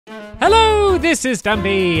this is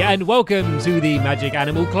Stampy, and welcome to the Magic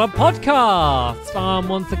Animal Club podcast. I'm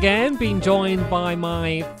once again being joined by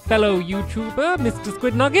my fellow YouTuber, Mr.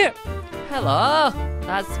 Squid Nugget. Hello,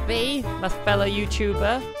 that's me, my fellow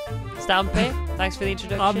YouTuber, Stampy. Thanks for the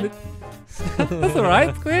introduction. That's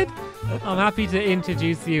alright, Squid. I'm happy to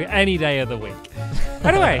introduce you any day of the week.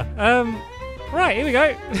 Anyway, right, here we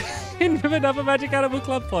go. Into another Magic Animal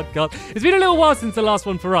Club podcast. It's been a little while since the last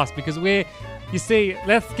one for us because you see,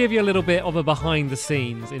 let's give you a little bit of a behind the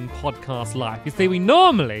scenes in podcast life. You see, we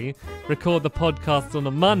normally record the podcast on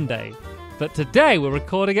a Monday, but today we're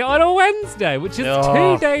recording it on a Wednesday, which is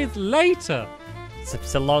 2 days later.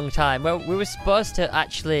 It's a long time. Well, we were supposed to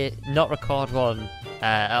actually not record one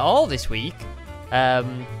at all this week.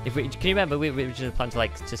 Can you remember, we originally planned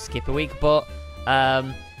to skip a week, but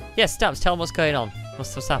Stamps, tell them what's going on.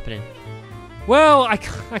 What's happening? Well, I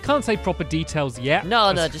can't say proper details yet.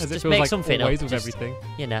 No, just make something up. Always with everything.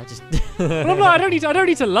 You know, just. Well, I don't need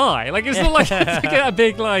to lie. Like, it's not like it's like a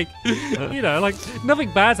big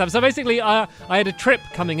nothing bad's happened. So basically, I had a trip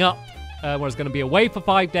coming up where I was going to be away for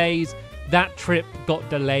 5 days. That trip got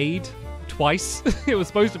delayed twice. It was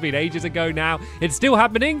supposed to be ages ago now. It's still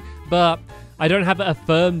happening, but I don't have a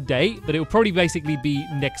firm date, but it will probably basically be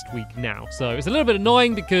next week now. So it's a little bit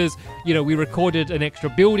annoying because, we recorded an extra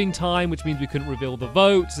building time, which means we couldn't reveal the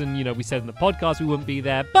votes. And, we said in the podcast we wouldn't be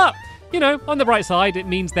there. But, on the bright side, it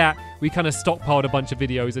means that we kind of stockpiled a bunch of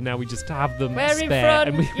videos and now we just have them spare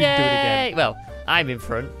and we can do it again. Well, I'm in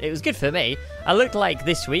front. It was good for me. I looked like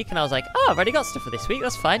this week and I was like, I've already got stuff for this week.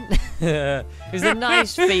 That's fine. It was a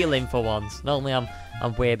nice feeling for once. Normally I'm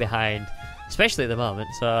way behind, especially at the moment.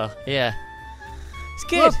 So, yeah.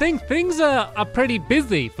 Good. Well, things are pretty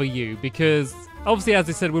busy for you because, obviously, as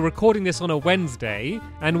I said, we're recording this on a Wednesday,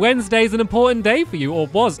 and Wednesday's an important day for you, or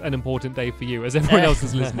was an important day for you, as everyone else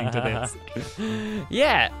is listening to this.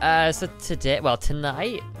 Yeah, so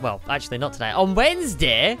tonight, actually not tonight, on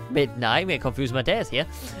Wednesday, midnight, may confuse my days here,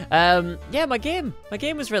 my game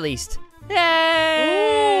was released.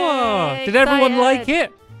 Yay! Ooh, did everyone like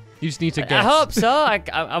it? You just need to guess. I hope so.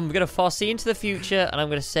 I'm going to foresee into the future, and I'm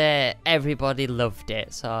going to say everybody loved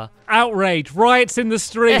it. So outrage, riots in the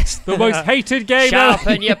streets, the most hated game ever.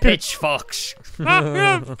 Sharpen your pitchforks.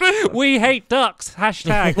 We hate ducks. #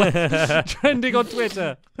 trending on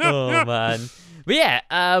Twitter. Oh man. But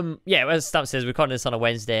as Stamp says, we're recording this on a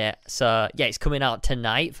Wednesday, so it's coming out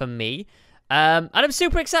tonight for me. And I'm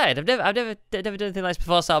super excited. I've never done anything like this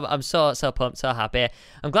before, so I'm so pumped, so happy.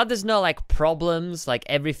 I'm glad there's no problems,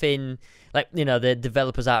 everything, the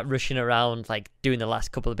developers aren't rushing around doing the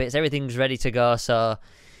last couple of bits. Everything's ready to go. So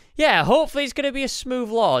yeah, hopefully it's gonna be a smooth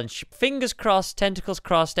launch. Fingers crossed, tentacles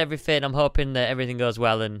crossed, everything. I'm hoping that everything goes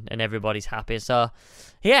well and everybody's happy. So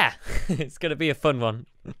yeah, it's gonna be a fun one.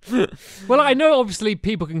 Well, I know obviously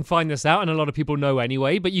people can find this out, and a lot of people know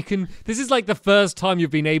anyway, but this is the first time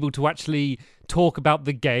you've been able to actually talk about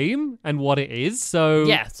the game and what it is. So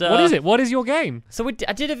what is it? What is your game? So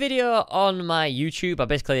I did a video on my YouTube. I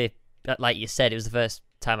basically, like you said, it was the first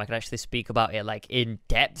time I could actually speak about it in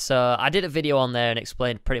depth. So I did a video on there and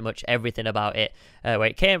explained pretty much everything about it, where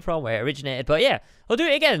it came from, where it originated. But yeah, I'll do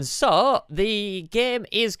it again. So the game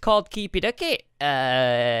is called Keepy Ducky.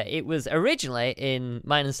 It was originally in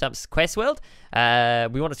mine and Stamp's Quest World.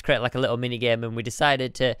 We wanted to create a little mini game, and we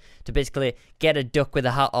decided to basically get a duck with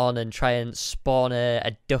a hat on and try and spawn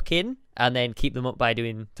a duck in, and then keep them up by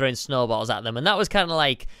throwing snowballs at them. And that was kind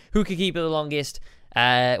of who could keep it the longest.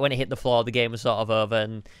 When it hit the floor, the game was sort of over,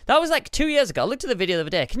 and that was 2 years ago. I looked at the video the other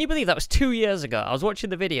day. Can you believe that was 2 years ago? I was watching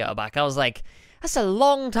the video back. I was like, that's a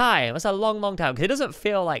long time. That's a long time, because it doesn't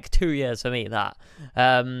feel like 2 years for me, that.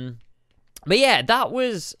 But yeah, that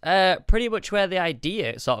was pretty much where the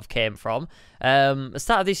idea sort of came from. At the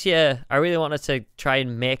start of this year, I really wanted to try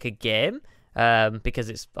and make a game, because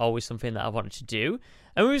it's always something that I wanted to do.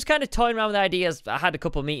 And we was kind of toying around with ideas. I had a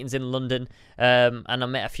couple of meetings in London, and I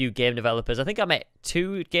met a few game developers. I think I met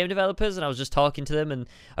 2 game developers, and I was just talking to them. And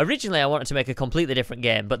originally, I wanted to make a completely different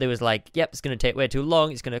game, but they was yep, it's going to take way too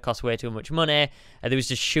long. It's going to cost way too much money. And they was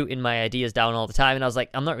just shooting my ideas down all the time. And I was like,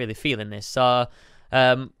 I'm not really feeling this. So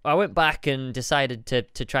I went back and decided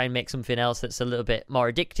to try and make something else that's a little bit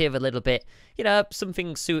more addictive, a little bit,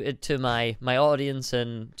 something suited to my audience,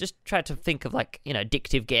 and just tried to think of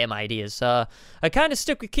addictive game ideas. So I kind of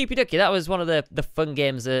stuck with Keepy Ducky. That was one of the fun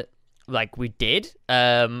games that we did.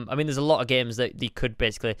 There's a lot of games that you could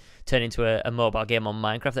basically turn into a mobile game on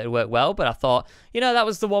Minecraft that would work well, but I thought, that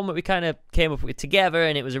was the one that we kind of came up with together,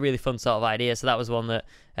 and it was a really fun sort of idea. So that was one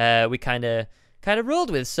that we kind of rolled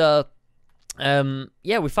with. So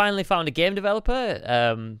Yeah, we finally found a game developer.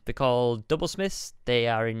 They're called Doublesmiths. They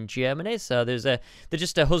are in Germany. So they're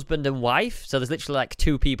just a husband and wife. So there's literally like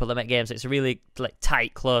two people that make games. It's a really like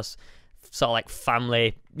tight, close sort of like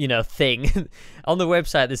family, thing. On the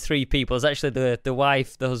website, there's three people. There's actually the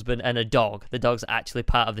wife, the husband, and a dog. The dog's actually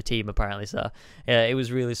part of the team apparently. So yeah, it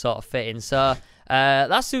was really sort of fitting. So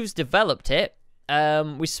that's who's developed it.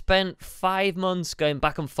 We spent 5 months going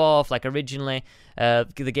back and forth. Like originally,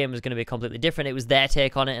 the game was going to be completely different. It was their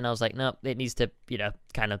take on it, and I was like, no, it needs to,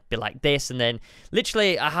 kind of be like this. And then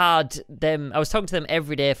literally, I was talking to them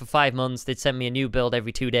every day for 5 months. They'd send me a new build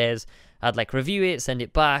every 2 days. I'd like review it, send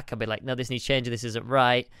it back. I'd be like, no, this needs changing. This isn't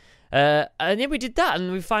right. And then we did that,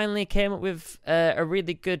 and we finally came up with a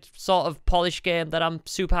really good sort of polished game that I'm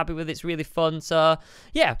super happy with. It's really fun. So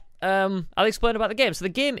yeah. I'll explain about the game. So the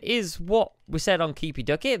game is what we said on Keepy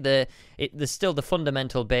Ducky. There's still the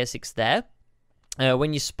fundamental basics there.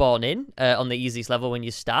 When you spawn in on the easiest level when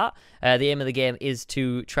you start, the aim of the game is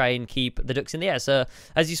to try and keep the ducks in the air. So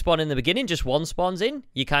as you spawn in the beginning, just one spawns in.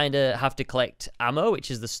 You kind of have to collect ammo,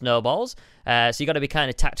 which is the snowballs. So you got to be kind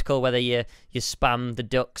of tactical whether you spam the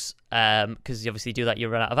ducks, because you obviously do that, you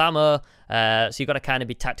run out of ammo. So you got to kind of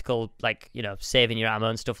be tactical, like, saving your ammo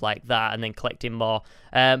and stuff like that, and then collecting more.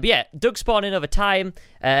 But yeah, ducks spawn in over time.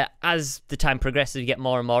 As the time progresses, you get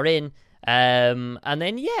more and more in. And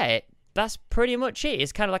then, yeah, that's pretty much it.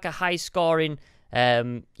 It's kind of like a high-scoring,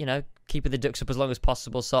 keeping the ducks up as long as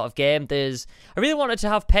possible sort of game. I really wanted to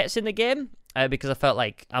have pets in the game because I felt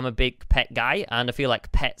like I'm a big pet guy, and I feel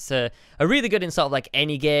like pets are really good in sort of like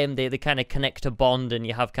any game. They kind of connect a bond, and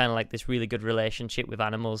you have kind of like this really good relationship with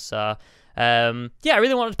animals. So, yeah, I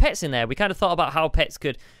really wanted pets in there. We kind of thought about how pets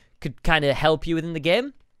could kind of help you within the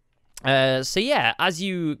game. So, yeah, as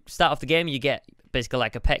you start off the game, you get basically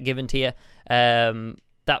like a pet given to you.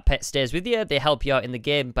 That pet stays with you. They help you out in the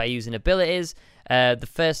game by using abilities. The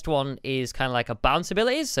first one is kind of like a bounce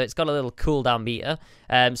abilities, so it's got a little cooldown meter.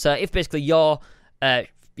 So if basically you're,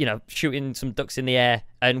 shooting some ducks in the air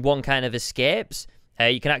and one kind of escapes,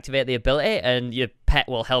 you can activate the ability, and your pet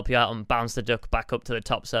will help you out and bounce the duck back up to the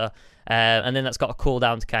top. So, and then that's got a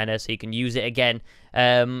cooldown to kind of, so you can use it again.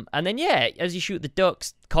 And then, yeah, as you shoot the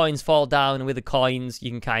ducks, coins fall down, and with the coins, you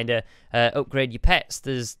can kind of upgrade your pets.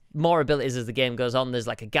 There's more abilities as the game goes on. There's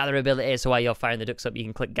like a gather ability, so while you're firing the ducks up, you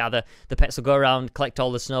can click gather. The pets will go around, collect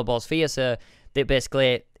all the snowballs for you, so they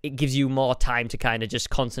basically, it gives you more time to kind of just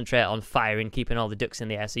concentrate on firing, keeping all the ducks in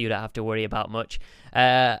the air, so you don't have to worry about much.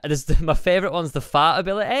 My favourite one's the fart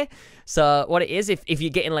ability. So what it is, if you're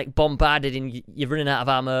getting like bombarded and you're running out of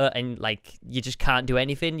ammo and like you just can't do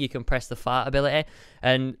anything, you can press the fart ability,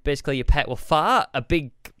 and basically your pet will fart. A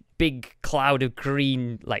big cloud of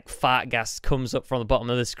green like fart gas comes up from the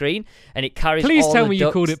bottom of the screen, and it carries. Please all tell the me ducks.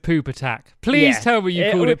 You called it poop attack. Please tell me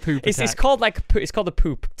you called it poop attack. It's called the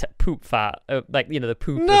poop fart, the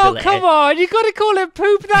poop. No, ability. come on, you got to call it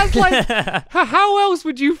poop. That's like, how else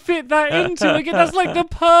would you fit that into again? That's like the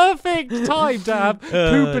perfect time to have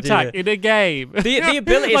poop attack in a game. The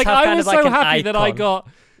abilities like, have I kind was of like so an happy icon. that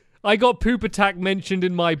I got poop attack mentioned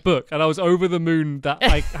in my book, and I was over the moon that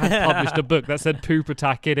I had published a book that said poop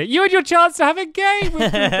attack in it. You had your chance to have a game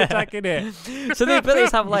with poop attack in it. So the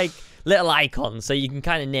abilities have like little icons, so you can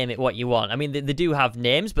kind of name it what you want. I mean, they do have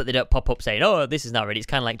names, but they don't pop up saying, "Oh, this is not ready." It's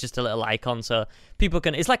kind of like just a little icon, so people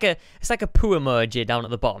can. It's like a poo emoji down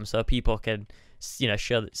at the bottom, so people can see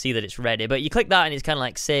that it's ready. But you click that, and it's kind of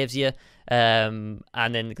like saves you. And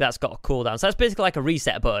then that's got a cooldown. So that's basically like a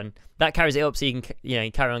reset button that carries it up, so you can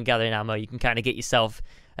you carry on gathering ammo. You can kind of get yourself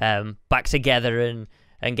back together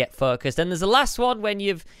and get focused. And there's the last one when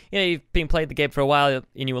you've been playing the game for a while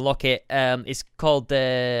and you unlock it. It's called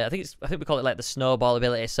I think we call it like the snowball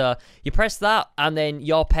ability. So you press that, and then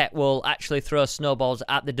your pet will actually throw snowballs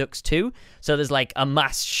at the ducks too. So there's like a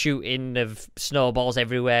mass shooting of snowballs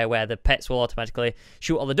everywhere, where the pets will automatically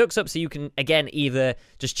shoot all the ducks up. So you can again either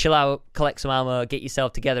just chill out, collect some ammo, get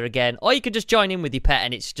yourself together again, or you could just join in with your pet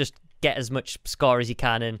and it's just get as much score as you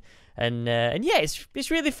can. And yeah, it's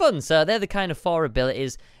really fun. So they're the kind of 4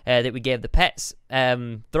 abilities that we gave the pets.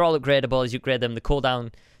 They're all upgradable. As you upgrade them, the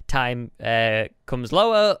cooldown time comes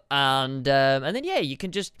lower, and then yeah, you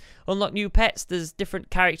can just unlock new pets. There's different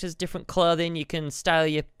characters, different clothing. You can style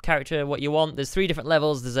your character what you want. There's 3 different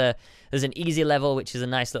levels. There's an easy level, which is a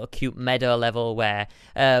nice little cute meadow level where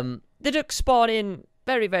the ducks spawn in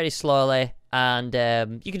very, very slowly, and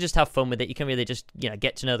you can just have fun with it. You can really just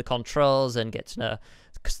get to know the controls and get to know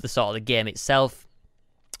the sort of the game itself.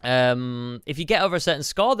 If you get over a certain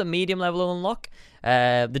score, the medium level will unlock.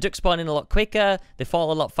 The ducks spawn in a lot quicker. They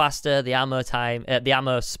fall a lot faster. The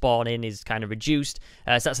ammo spawning is kind of reduced.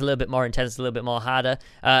 So that's a little bit more intense, a little bit more harder.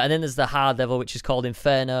 And then there's the hard level, which is called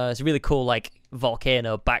Inferno. It's a really cool, like,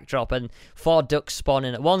 volcano backdrop. And 4 ducks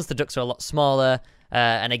spawning at once. The ducks are a lot smaller.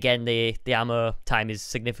 And again, the ammo time is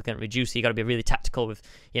significantly reduced. So you got to be really tactical with,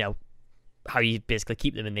 how you basically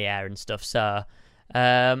keep them in the air and stuff. So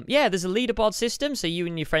there's a leaderboard system, so you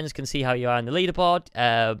and your friends can see how you are in the leaderboard.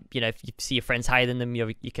 If you see your friends higher than them,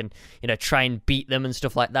 you can try and beat them and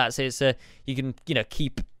stuff like that. So it's you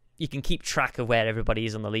can keep track of where everybody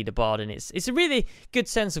is on the leaderboard, and it's a really good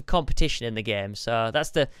sense of competition in the game. So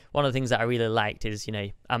that's one of the things that I really liked is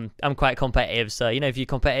I'm quite competitive. So if you're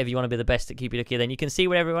competitive, you want to be the best at Keepy Ducky, then you can see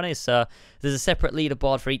where everyone is. So there's a separate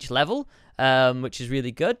leaderboard for each level, which is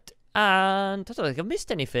really good. And I don't think I've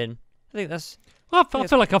missed anything. I think that's. I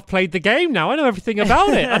feel like I've played the game now. I know everything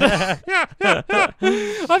about it.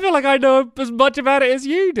 I feel like I know as much about it as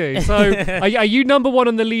you do. So are you number one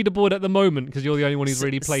on the leaderboard at the moment? Because you're the only one who's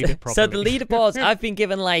really played it properly. So the leaderboards, I've been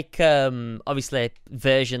given obviously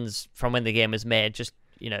versions from when the game was made, just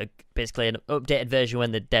basically an updated version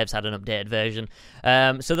when the devs had an updated version.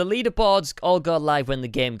 So the leaderboards all go live when the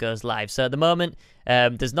game goes live. So at the moment,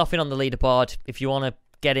 there's nothing on the leaderboard. If you want to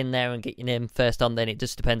get in there and get your name first on, then it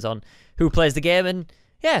just depends on who plays the game, and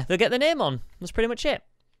they'll get their name on. That's pretty much it.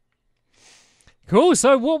 Cool.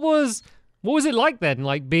 So what was it like then,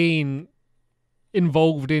 like being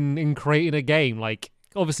involved in creating a game? Like,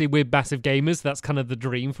 obviously we're massive gamers, so that's kind of the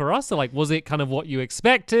dream for us. So like, was it kind of what you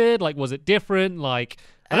expected? Like, was it different? Like,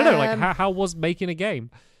 I don't know, like how was making a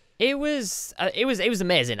game? It was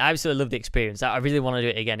amazing. I absolutely loved the experience. I really want to do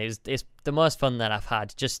it again. It's the most fun that I've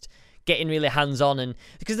had, just getting really hands-on. And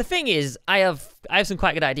because the thing is, I have some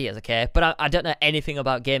quite good ideas, okay, but I don't know anything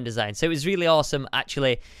about game design. So it was really awesome,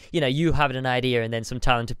 actually, you having an idea and then some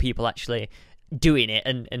talented people actually doing it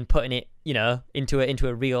and putting it, into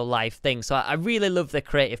a real life thing. So I really love the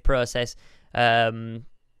creative process. It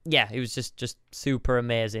was just super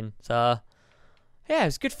amazing. So yeah, it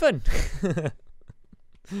was good fun.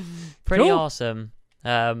 Pretty cool. Awesome.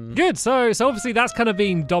 Good. So obviously that's kind of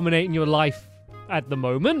been dominating your life at the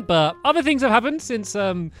moment, but other things have happened since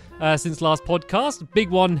last podcast. Big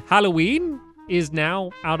one, Halloween is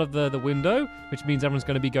now out of the window, which means everyone's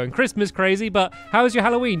going to be going Christmas crazy. But how was your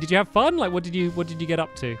Halloween? Did you have fun? Like, what did you get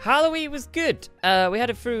up to? Halloween was good. We had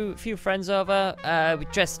a few friends over. We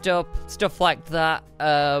dressed up, stuff like that.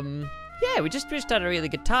 We just had a really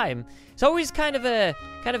good time. It's always kind of a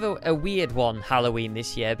weird one, Halloween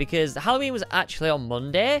this year, because Halloween was actually on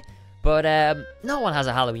Monday. But no one has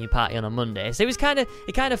a Halloween party on a Monday, so it kind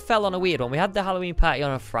of fell on a weird one. We had the Halloween party on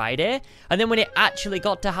a Friday, and then when it actually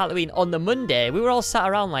got to Halloween on the Monday, we were all sat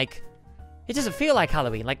around like, it doesn't feel like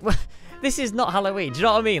Halloween. Like, this is not Halloween. Do you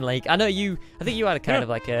know what I mean? Like, I think you had a kind of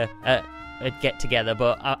like a get together,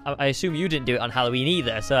 but I assume you didn't do it on Halloween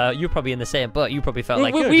either. So you're probably in the same boat. You probably felt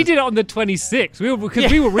we did it on the 26th. We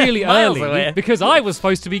were really early because I was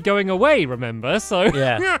supposed to be going away. Remember? So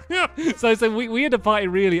yeah. so we had a party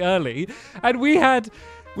really early, and we had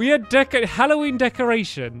Halloween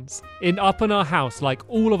decorations up in our house like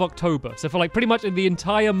all of October. So for like pretty much in the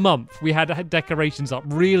entire month, we had decorations up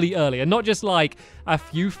really early, and not just like a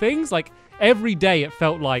few things. Like, every day it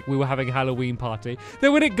felt like we were having a Halloween party.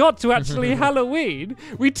 Then when it got to actually Halloween,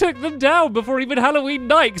 we took them down before even Halloween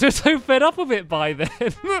night because we're so fed up of it by then.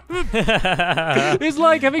 It's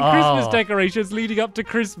like having Christmas decorations leading up to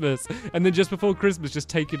Christmas, and then just before Christmas just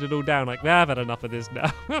taking it all down. Like, I've had enough of this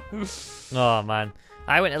now. Oh, man.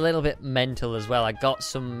 I went a little bit mental as well. I got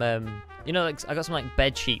some, I got some like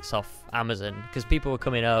bed sheets off Amazon because people were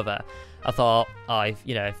coming over. I thought,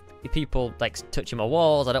 if people like touching my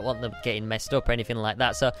walls, I don't want them getting messed up or anything like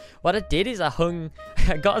that. So what I did is I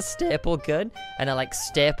got a staple gun and I like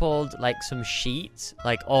stapled like some sheets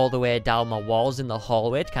like all the way down my walls in the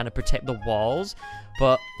hallway to kind of protect the walls.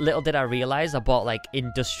 But little did I realize I bought like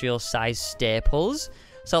industrial size staples.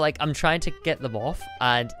 So, like, I'm trying to get them off,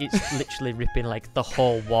 and it's literally ripping, like, the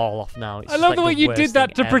whole wall off now. It's I love the way you did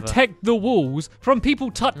that to protect the walls from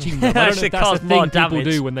people touching them. I don't know if that's the thing people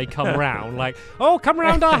do when they come round. Like, come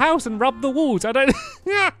round our house and rub the walls. I don't...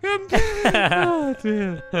 Oh,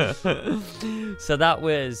 dear. So that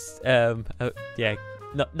was,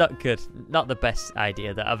 not good. Not the best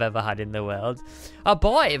idea that I've ever had in the world. I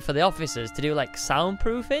bought it for the officers to do, like,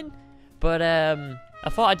 soundproofing, but, I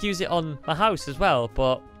thought I'd use it on my house as well,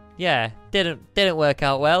 but yeah, didn't work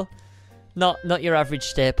out well. Not your average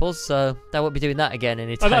staples, so I won't be doing that again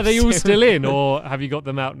anytime soon. Are they all still in, or have you got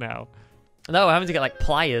them out now? No, I'm having to get like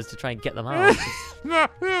pliers to try and get them out.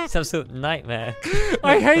 It's an absolute nightmare.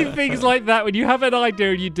 I hate things like that when you have an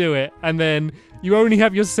idea and you do it, and then you only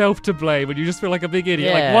have yourself to blame, and you just feel like a big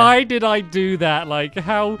idiot. Yeah. Like, why did I do that? Like,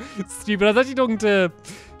 how stupid. I was actually talking to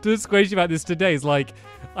Squishy about this today. It's like,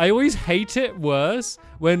 I always hate it worse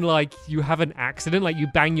when, like, you have an accident, like you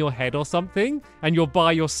bang your head or something, and you're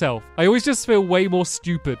by yourself. I always just feel way more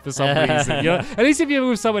stupid for some reason. You know? At least if you're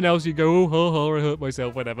with someone else, you go, oh, ha, ha, I hurt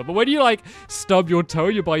myself, whatever. But when you, like, stub your toe,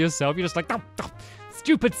 you're by yourself, you're just like, oh,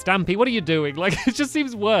 stupid Stampy, what are you doing? Like, it just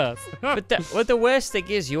seems worse. But the worst thing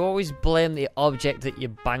is, you always blame the object that you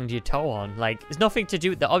banged your toe on. Like, it's nothing to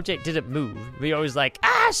do, the object didn't move. We're always like,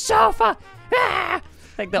 sofa,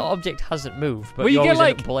 Like, the object hasn't moved, but well, you always get,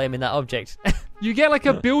 end up blaming that object. You get like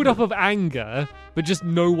a build-up of anger, but just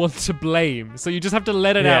no one to blame. So you just have to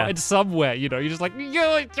let it out in somewhere, you know. You're just like,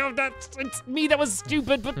 it's me that was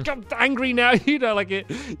stupid, but I'm angry now. You know, like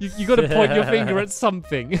you got to point your finger at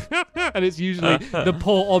something. And it's usually the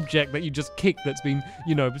poor object that you just kicked that's been,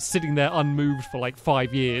 you know, sitting there unmoved for like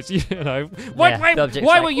 5 years, you know.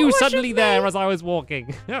 Why were you suddenly there as I was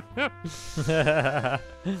walking?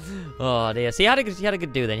 Oh dear. So you had a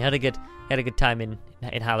good do then. You had a good time in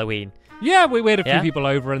Halloween. Yeah, we had a few people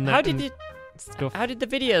over and that. How did the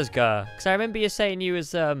videos go? Because I remember you saying you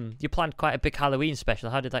planned quite a big Halloween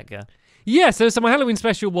special. How did that go? Yeah, so my Halloween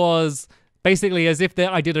special was basically as if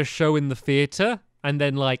I did a show in the theater, and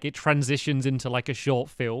then like it transitions into like a short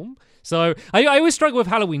film. So I always struggle with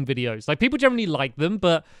Halloween videos. Like, people generally like them,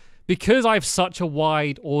 but because I have such a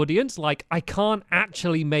wide audience, like, I can't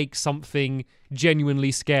actually make something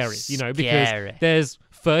genuinely scary, you know, because there's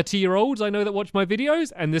 30-year-olds I know that watch my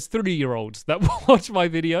videos, and there's 3-year-olds that watch my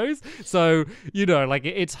videos. So, you know, like,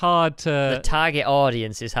 it's hard to... The target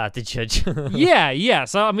audience is hard to judge. Yeah.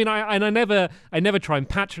 So, I mean, I never try and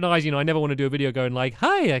patronize, you know, I never want to do a video going like,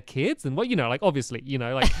 hiya, kids, and what, you know, like, obviously, you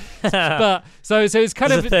know, like... But, so it's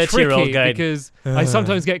kind of tricky because I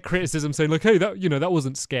sometimes get criticism saying like, hey, that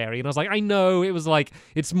wasn't scary. And I was like, I know, it was like,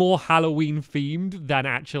 it's more Halloween themed than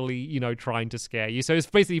actually, you know, trying to scare you. So it's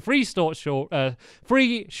basically three short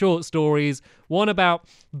stories. One about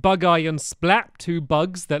Bug-Eye and Splat, 2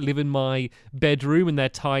 bugs that live in my bedroom, and they're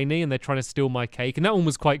tiny and they're trying to steal my cake. And that one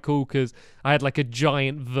was quite cool because I had like a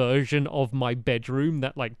giant version of my bedroom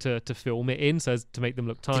that like to film it in, so as to make them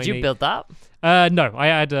look tiny. Did you build that? No, I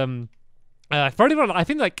had I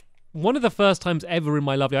think like one of the first times ever in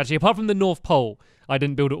my life, actually, apart from the North Pole, I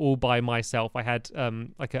didn't build it all by myself. I had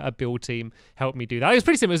like a build team help me do that. It was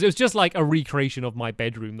pretty simple. It was just like a recreation of my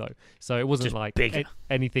bedroom, though. So it wasn't just like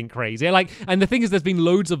anything crazy. Like, and the thing is, there's been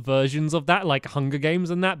loads of versions of that, like Hunger Games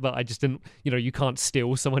and that, but I just didn't, you know, you can't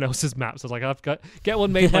steal someone else's maps. So I was like, I've got get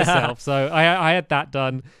one made myself. So I had that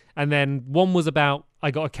done. And then one was about,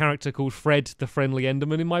 I got a character called Fred the Friendly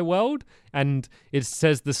Enderman in my world, and it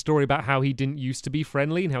says the story about how he didn't used to be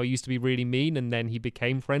friendly and how he used to be really mean, and then he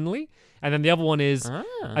became friendly. And then the other one is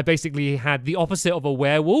I basically had the opposite of a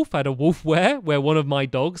werewolf. I had a wolf where one of my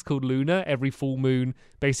dogs called Luna every full moon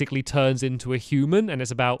basically turns into a human, and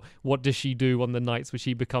it's about what does she do on the nights where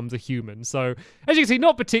she becomes a human. So as you can see,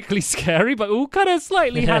 not particularly scary, but all kind of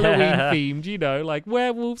slightly Halloween themed, you know, like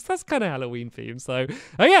werewolves, that's kind of Halloween themed. So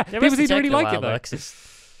yeah, people seem to really like it though. It's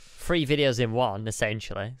 3 videos in one,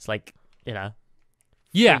 essentially. It's like, you know.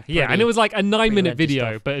 Yeah, and it was like a 9-minute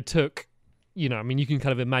video, but it took, you know, I mean, you can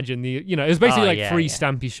kind of imagine it was basically 3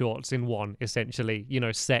 Stampy shorts in one, essentially, you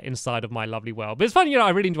know, set inside of my lovely world. But it's fun, you know,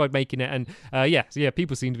 I really enjoyed making it, and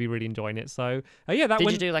people seem to be really enjoying it. So that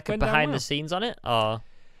Did you do like a behind the scenes on it, or?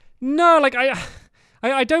 No, like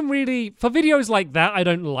I don't really, for videos like that, I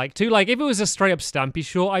don't like to. Like, if it was a straight up Stampy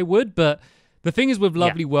short, I would, but the thing is with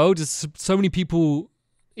Lovely World is so many people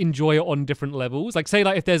enjoy it on different levels. Like, say,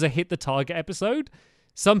 like, if there's a Hit the Target episode,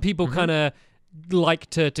 some people kind of like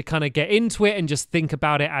to kind of get into it and just think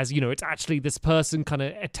about it as, you know, it's actually this person kind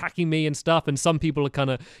of attacking me and stuff, and some people are kind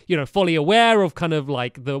of, you know, fully aware of kind of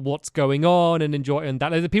like the what's going on and enjoy it, and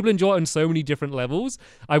that people enjoy it on so many different levels.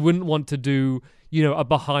 I wouldn't want to do, you know, a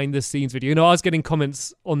behind the scenes video. You know, I was getting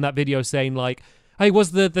comments on that video saying like, hey,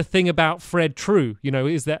 was the thing about Fred true? You know,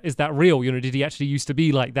 is that real? You know, did he actually used to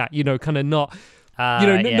be like that? You know, kind of not...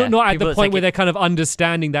 not at the point where they're kind of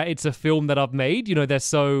understanding that it's a film that I've made. You know, they're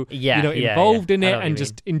so involved in it and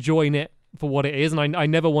just enjoying it for what it is. And I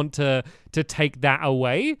never want to take that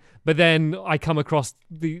away. But then I come across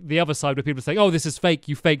the other side where people are saying, oh, this is fake.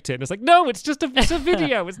 You faked it. And it's like, no, it's just a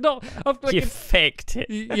video. It's not. Like, you faked it.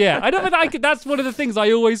 Yeah. I know, but that's one of the things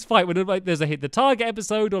I always fight when like there's a Hit the Target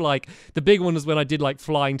episode, or like the big one is when I did like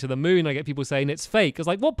Flying to the Moon. I get people saying it's fake. It's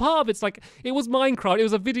like, what part of it's like, it was Minecraft. It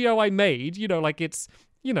was a video I made, you know, like it's,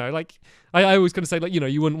 you know, like I always kind of say like, you know,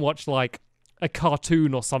 you wouldn't watch like a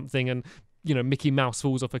cartoon or something, and Mickey Mouse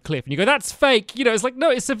falls off a cliff, and you go, "That's fake." It's like, no,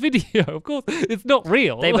 it's a video. Of course, it's not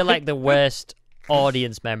real. They were like the worst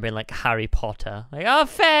audience member in like Harry Potter. Like, oh,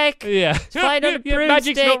 fake. Yeah, It's flying on a broomstick.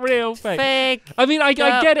 magic's not real. Fake. I mean, I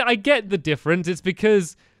get it. I get the difference. It's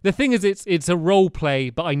because the thing is, it's a role play,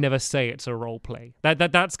 but I never say it's a role play.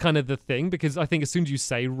 That's kind of the thing, because I think as soon as you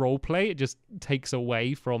say role play, it just takes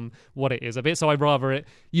away from what it is a bit. So I'd rather it,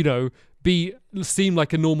 seem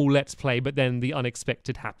like a normal Let's Play, but then the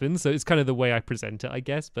unexpected happens. So it's kind of the way I present it, I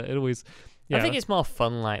guess. But it always, yeah. I think it's more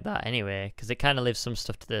fun like that anyway, because it kind of leaves some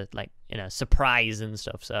stuff to the surprise and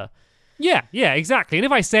stuff. So yeah, exactly. And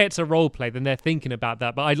if I say it's a role play, then they're thinking about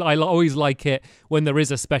that. But I always like it when there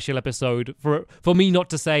is a special episode for me not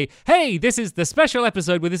to say, "Hey, this is the special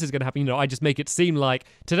episode where this is going to happen." I just make it seem like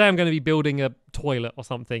today I'm going to be building a toilet or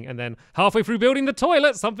something, and then halfway through building the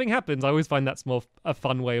toilet, something happens. I always find that's more a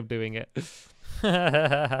fun way of doing it.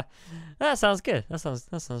 That sounds good. That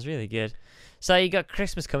sounds really good. So you got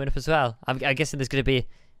Christmas coming up as well. I'm guessing there's going to be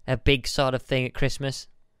a big sort of thing at Christmas.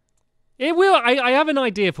 It will. I have an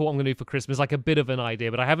idea for what I'm going to do for Christmas, like a bit of an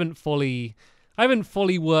idea, but I haven't fully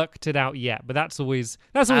worked it out yet. But that's always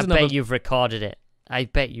I bet you've recorded it. I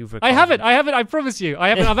haven't. I promise you. I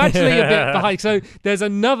haven't. I'm actually a bit behind. So there's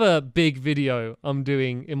another big video I'm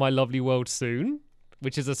doing in my lovely world soon,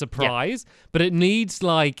 which is a surprise. Yeah. But it needs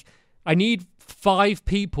I need 5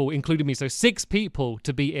 people, including me, so 6 people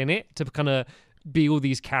to be in it to kind of be all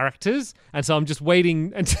these characters, and so I'm just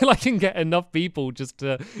waiting until I can get enough people just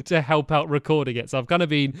to help out recording it. So I've kind of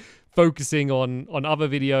been focusing on other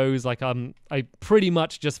videos. Like I pretty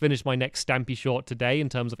much just finished my next Stampy short today in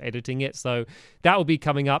terms of editing it, so that will be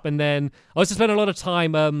coming up. And then I also spent a lot of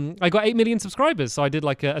time. I got 8 million subscribers, so I did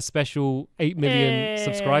like a special 8 million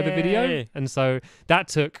subscriber video, and so that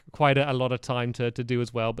took quite a lot of time to do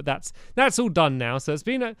as well. But that's all done now. So it's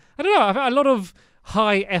been I don't know. I've had a lot of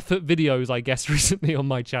high effort videos, I guess, recently on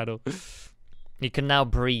my channel. You can now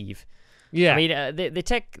breathe. Yeah, I mean,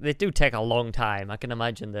 they do take a long time. I can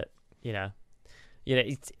imagine that.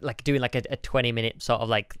 It's like doing like a 20-minute sort of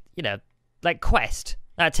like quest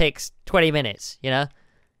that takes 20 minutes.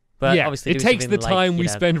 But yeah, obviously it takes the time we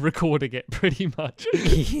spend recording it, pretty much.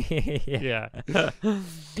 Yeah.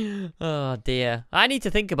 Oh dear, I need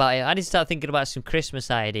to think about it. I need to start thinking about some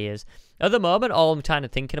Christmas ideas. At the moment, all I'm kind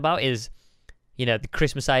of thinking about is the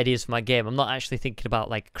Christmas ideas for my game. I'm not actually thinking about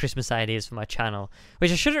like Christmas ideas for my channel,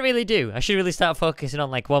 which I shouldn't really do. I should really start focusing on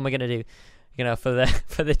like what am I gonna do, for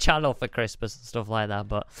the channel for Christmas and stuff like that.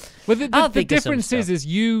 But the difference is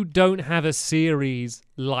you don't have a series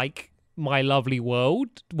like My Lovely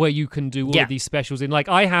World where you can do all of these specials in. Like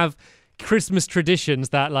I have Christmas traditions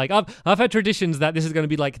that like I've had traditions that this is going to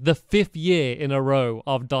be like the 5th year in a row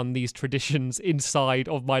I've done these traditions inside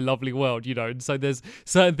of My Lovely World, and so there's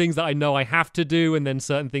certain things that I know I have to do, and then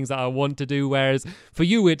certain things that I want to do, whereas for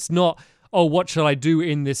you it's not, oh, what shall I do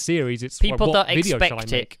in this series? It's people what don't video expect shall I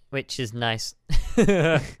make? it, which is nice.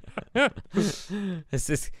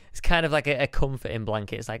 It's kind of like a comforting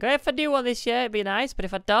blanket. It's like, if I do one this year, it'd be nice, but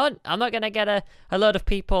if I don't, I'm not gonna get a load of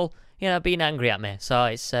people being angry at me. So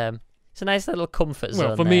it's a nice little comfort zone.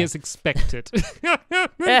 Well, for me, it's expected.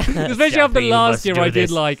 Especially after last year, I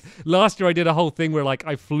did a whole thing where like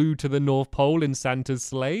I flew to the North Pole in Santa's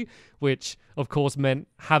sleigh, which of course meant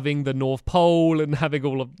having the North Pole and having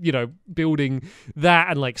all of building that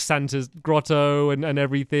and like Santa's grotto and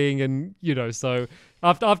everything, and so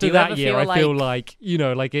after that year I feel like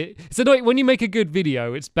it's annoying when you make a good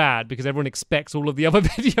video. It's bad because everyone expects all of the other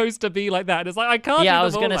videos to be like that, and it's like I can't. I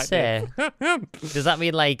was gonna say, does that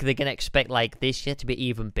mean like they're gonna expect like this year to be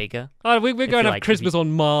even bigger? We're going to have Christmas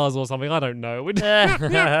on Mars or something. I don't know.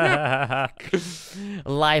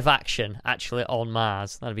 Live action actually on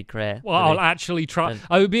Mars. That'd be great. Well, I'll actually try.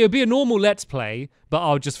 It'll be a normal Let's Play, but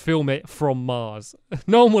I'll just film it from Mars.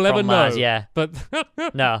 No one will ever know. Mars, yeah. But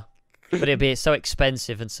no. But it'd be so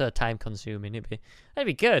expensive and so time consuming. That'd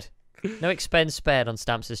be good. No expense spared on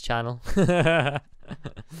Stamps' channel. I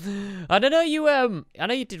don't know. I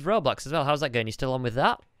know you did Roblox as well. How's that going? You still on with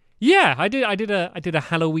that? Yeah, I did a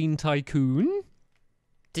Halloween Tycoon.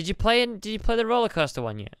 Did you play the roller coaster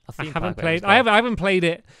one yet? I haven't played. I haven't played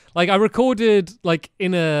it. Like I recorded like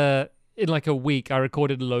in a week. I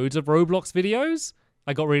recorded loads of Roblox videos.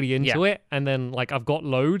 I got really into it, and then like I've got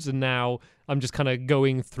loads, and now I'm just kind of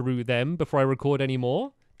going through them before I record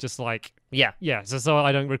anymore. Just like so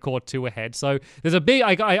I don't record too ahead. So there's a big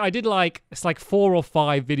I did like it's like 4 or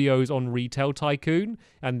 5 videos on Retail Tycoon,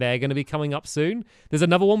 and they're going to be coming up soon. There's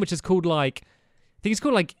another one which is called like I think it's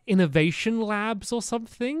called like Innovation Labs or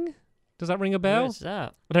something. Does that ring a bell? What is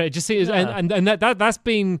that? I don't know, just see, and that's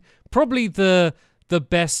been probably the the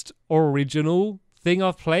best original thing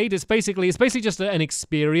I've played. It's basically just an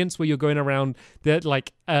experience where you're going around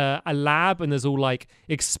a lab, and there's all like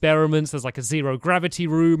experiments. There's like a zero gravity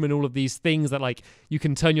room and all of these things that like you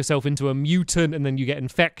can turn yourself into a mutant and then you get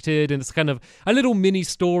infected, and it's kind of a little mini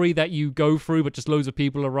story that you go through, but just loads of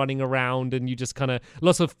people are running around and you just kind of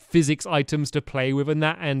lots of physics items to play with and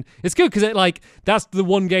that. And it's good because that's the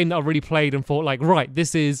one game that I've really played and thought like, right,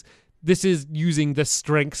 this is using the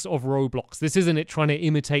strengths of Roblox. This isn't it trying to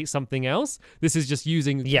imitate something else. This is just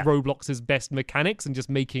using Roblox's best mechanics and just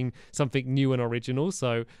making something new and original.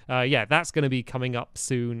 So, that's going to be coming up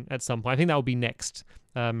soon at some point. I think that will be next,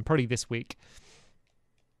 probably this week.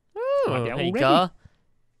 Oh, there you go.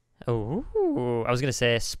 Oh, I was going to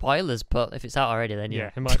say spoilers, but if it's out already, then yeah,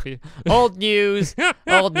 it might be. Old news.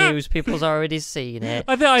 Old news. People's already seen it.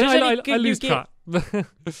 I lose track.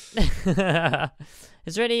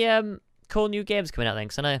 Is there any cool new games coming out then?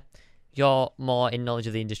 Because I know you're more in knowledge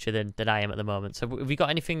of the industry than I am at the moment. So have we got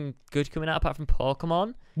anything good coming out apart from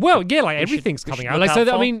Pokemon? Well, yeah, everything's coming out.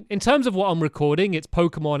 I mean, in terms of what I'm recording, it's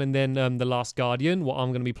Pokemon and then The Last Guardian, what I'm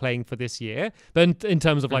going to be playing for this year. But in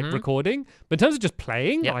terms of recording, but in terms of just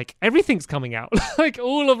playing, everything's coming out.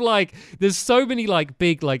 All of there's so many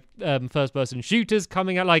big first-person shooters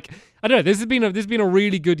coming out. I don't know. This has been a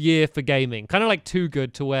really good year for gaming. Kind of too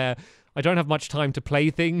good to where I don't have much time to play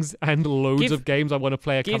things, and loads of games I want to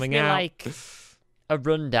play are coming out. Give me a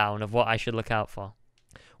rundown of what I should look out for.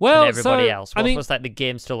 Well, and everybody else. What's the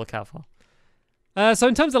games to look out for? So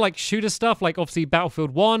in terms of shooter stuff, obviously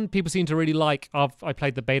Battlefield 1, people seem to really like. I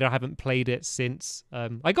played the beta. I haven't played it since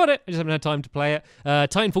I got it. I just haven't had time to play it.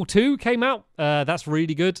 Titanfall 2 came out. That's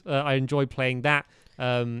really good. I enjoy playing that.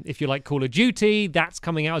 If you like Call of Duty, that's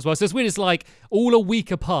coming out as well. So it's weird. It's all a week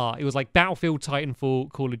apart. It was Battlefield,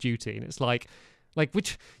 Titanfall, Call of Duty, and it's how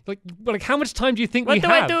much time do you think we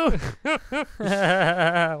have? What do I do?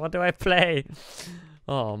 What do I play?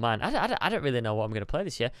 Oh man, I don't really know what I'm going to play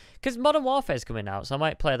this year because Modern Warfare is coming out, so I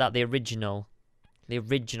might play that. The original, I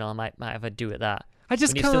might have a do at that. I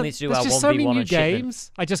just can't. There's just so many new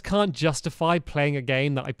games. I just can't justify playing a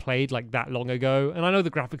game that I played that long ago. And I know the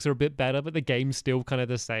graphics are a bit better, but the game's still kind of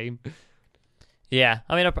the same. Yeah,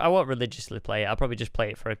 I mean, I won't religiously play it. I'll probably just play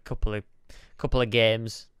it for a couple of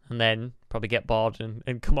games, and then probably get bored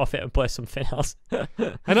and come off it and play something else.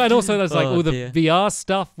 and also there's all the VR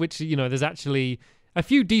stuff, which there's actually a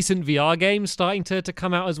few decent VR games starting to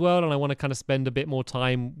come out as well, and I want to kind of spend a bit more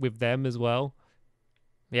time with them as well.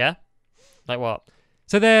 Yeah, like what?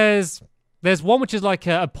 So there's one which is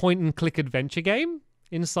a point-and-click adventure game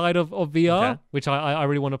inside of VR, which I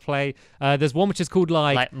really want to play. There's one which is called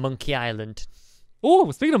like Monkey Island.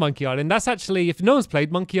 Oh, speaking of Monkey Island, that's actually, if no one's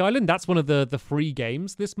played Monkey Island, that's one of the free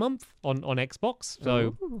games this month on Xbox.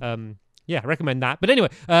 So I recommend that. But anyway,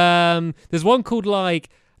 there's one called I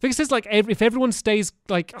think it says if everyone stays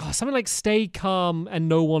something like stay calm and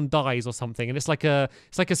no one dies or something, and it's like a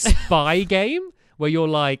spy game. Where you're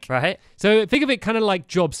right. So think of it kind of like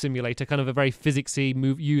Job Simulator, kind of a very physicsy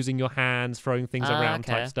move, using your hands, throwing things around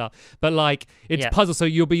type stuff. But it's puzzle, so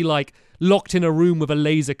you'll be locked in a room with a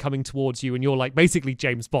laser coming towards you, and you're basically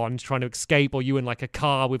James Bond trying to escape, or you in a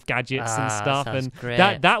car with gadgets and stuff. And great.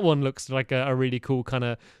 that one looks like a really cool kind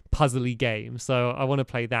of puzzly game. So I want to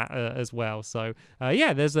play that as well. So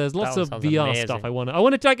there's lots of VR amazing stuff I want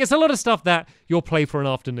to it's a lot of stuff that you'll play for an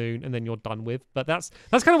afternoon and then you're done with. But that's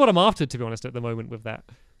kind of what I'm after, to be honest, at the moment with that.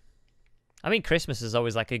 I mean, Christmas is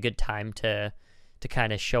always a good time to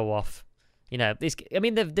kind of show off. The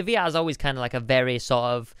VR is always kind of a very sort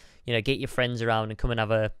of, get your friends around and come and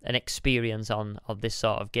have an experience of this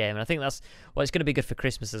sort of game. And I think that's it's going to be good for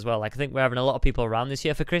Christmas as well. I think we're having a lot of people around this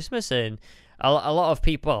year for Christmas, and a lot of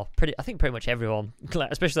people, I think pretty much everyone,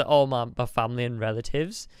 especially all my family and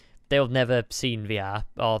relatives, they've never seen VR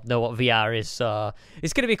or know what VR is. So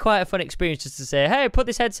it's going to be quite a fun experience just to say, hey, put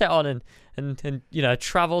this headset on and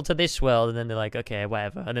travel to this world. And then they're like, okay,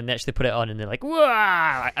 whatever. And then they actually put it on and they're like,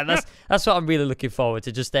 wow. And that's what I'm really looking forward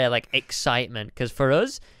to, just their excitement. Because for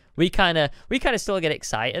us, we kind of still get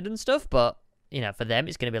excited and stuff, but for them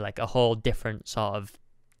it's going to be a whole different sort of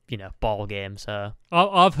ball game. So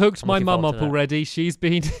I've hooked my mum up already. She's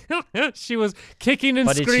been she was kicking and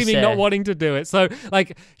screaming, not wanting to do it. So I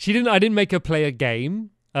didn't make her play a game,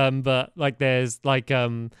 but there's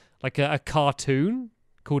a cartoon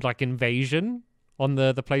called Invasion on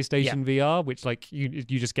the PlayStation VR, which you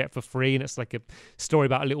just get for free, and it's a story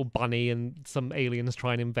about a little bunny and some aliens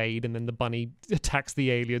try and invade, and then the bunny attacks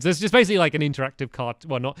the aliens. It's just basically an interactive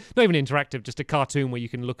well, not even interactive, just a cartoon where you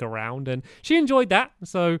can look around, and she enjoyed that.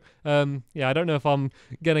 So I don't know if I'm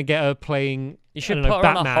gonna get her playing. You should put her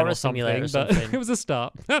Batman on a horror or something, simulator or but something. it was a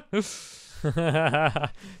start.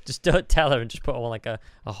 Just don't tell her and just put on like a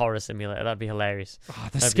horror simulator. That'd be hilarious. Oh,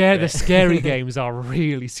 the scary games are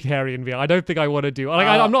really scary in VR. I don't think I want to do. Like,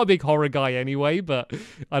 I'm not a big horror guy anyway, but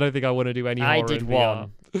I don't think I want to do any horror I did in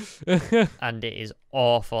one, VR. and it is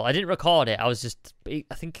awful. I didn't record it. I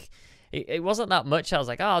think it wasn't that much. I was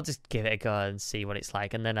like, oh, I'll just give it a go and see what it's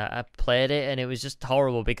like. And then I played it, and it was just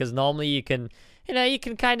horrible because normally you can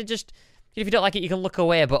kind of just, if you don't like it, you can look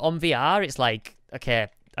away. But on VR, it's like, okay,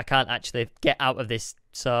 I can't actually get out of this.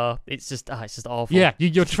 So it's just awful. Yeah,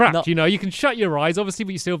 you're trapped. You can shut your eyes, obviously,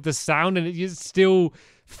 but you still have the sound, and it still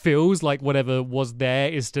feels like whatever was there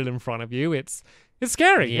is still in front of you. It's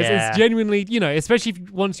scary. Yeah. It's genuinely, especially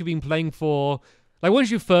once you've been playing for, like,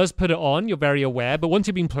 once you first put it on, you're very aware, but once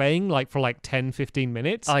you've been playing like for like 10, 15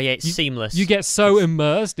 minutes, oh yeah, it's seamless. You get so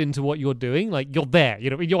immersed into what you're doing, like you're there.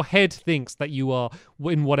 Your head thinks that you are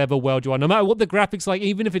in whatever world you are, no matter what the graphics like.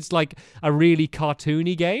 Even if it's like a really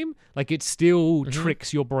cartoony game, like it still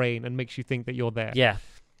tricks your brain and makes you think that you're there. Yeah.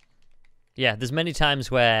 There's many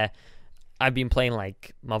times where I've been playing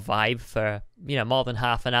like my Vive for more than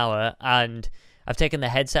half an hour, and I've taken the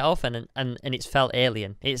headset off, and it's felt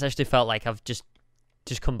alien. It's actually felt like I've just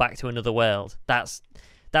come back to another world. That's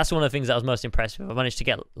one of the things that I was most impressed with. I managed to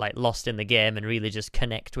get like lost in the game and really just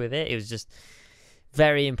connect with it. It was just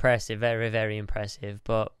very impressive, very, very impressive.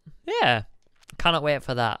 But yeah, cannot wait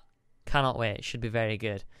for that. Cannot wait. It should be very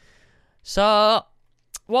good. So,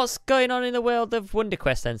 what's going on in the world of Wonder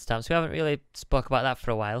Quest then, Stamps? We haven't really spoke about that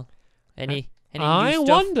for a while. Any I new stuff?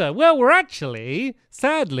 wonder. Well, we're actually,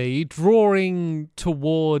 sadly, drawing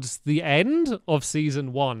towards the end of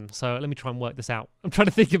season 1. So let me try and work this out. I'm trying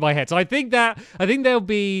to think in my head. So I think there'll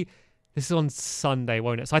be. This is on Sunday,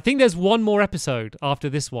 won't it? So I think there's one more episode after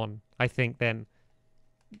this one. I think then.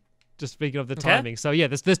 Just speaking of the timing. So yeah,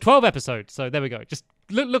 there's 12 episodes. So there we go. Just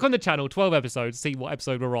look on the channel, 12 episodes, see what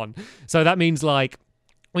episode we're on. So that means like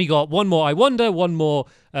we got one more I Wonder, one more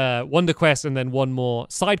Wonder Quest, and then one more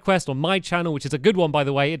side quest on my channel, which is a good one, by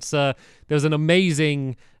the way. It's there's an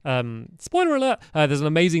amazing spoiler alert. There's an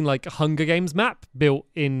amazing like Hunger Games map built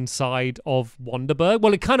inside of Wonderburg.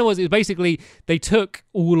 Well, it kind of was. It was basically they took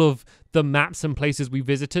all of the maps and places we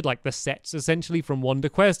visited, like the sets essentially from Wonder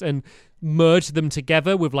Quest, and merged them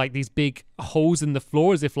together with like these big holes in the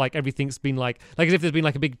floor, as if like everything's been like as if there's been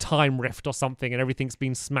like a big time rift or something, and everything's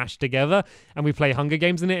been smashed together. And we play Hunger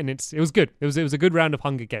Games in it, and it was good. It was a good round of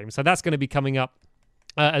Hunger Games. So that's going to be coming up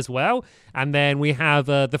as well. And then we have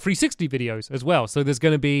the 360 videos as well. So there's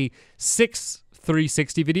going to be 6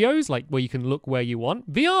 360 videos, like where you can look where you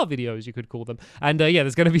want. VR videos, you could call them. And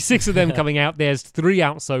there's going to be 6 of them coming out. There's 3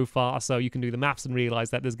 out so far, so you can do the maths and realize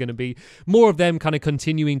that there's going to be more of them kind of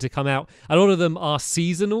continuing to come out. A lot of them are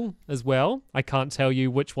seasonal as well. I can't tell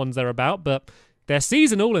you which ones they're about, but they're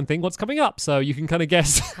seasonal and think what's coming up, so you can kind of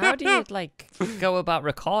guess. How do you like go about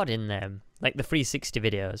recording them, like the 360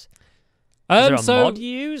 videos? Is there a mod you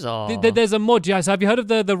use, or there's a mod? Yeah. So have you heard of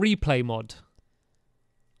the replay mod?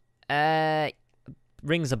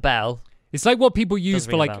 Rings a bell. It's like what people use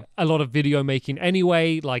for like a lot of video making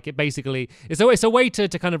anyway. Like it basically, it's a way to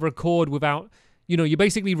kind of record without, you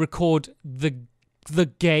basically record the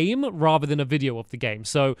game rather than a video of the game.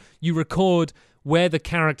 So you record where the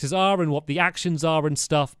characters are and what the actions are and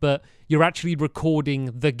stuff, but you're actually recording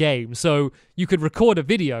the game. So you could record a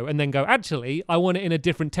video and then go, actually, I want it in a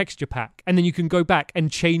different texture pack. And then you can go back and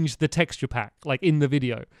change the texture pack, like in the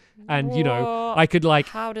video. And, I could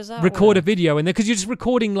like record a video, and then, because you're just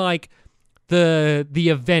recording like the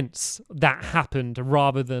events that happened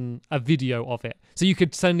rather than a video of it. So you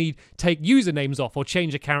could suddenly take usernames off or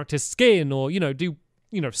change a character's skin or, do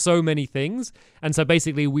so many things. And so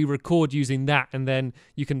basically we record using that, and then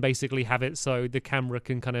you can basically have it so the camera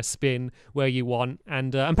can kind of spin where you want.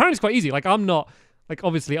 And apparently it's quite easy. Like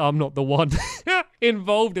obviously I'm not the one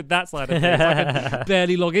involved in that side of things. I can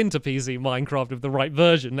barely log into PC Minecraft with the right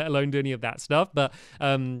version, let alone do any of that stuff. But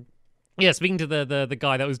speaking to the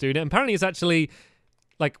guy that was doing it, apparently it's actually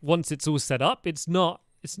like once it's all set up, it's not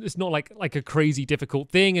like a crazy difficult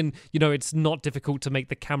thing, and it's not difficult to make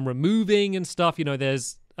the camera moving and stuff.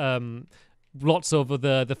 There's lots of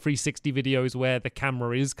the 360 videos where the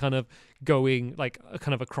camera is kind of going like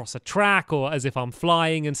kind of across a track or as if I'm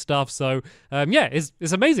flying and stuff. So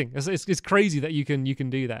it's amazing. It's crazy that you can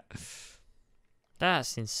do that.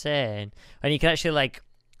 That's insane. And you can actually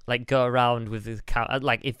like go around with the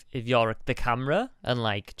like if you're the camera and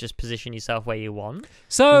like just position yourself where you want.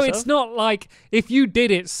 So it's not like if you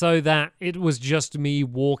did it so that it was just me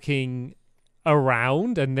walking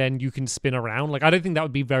around and then you can spin around. Like I don't think that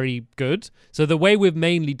would be very good. So the way we've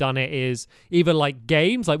mainly done it is either like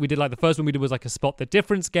games, like we did like the first one we did was like a spot the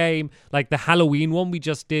difference game. Like the Halloween one we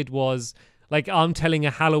just did was like I'm telling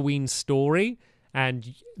a Halloween story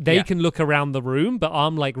and they can look around the room, but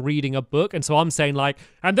I'm like reading a book. And so I'm saying like,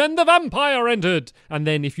 and then the vampire entered. And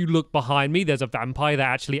then if you look behind me, there's a vampire that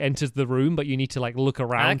actually enters the room, but you need to like look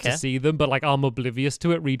around to see them. But like I'm oblivious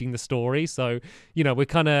to it reading the story. So, you know,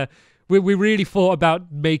 we really thought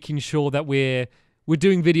about making sure that we're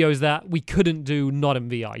doing videos that we couldn't do not in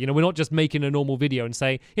VR. You know, we're not just making a normal video and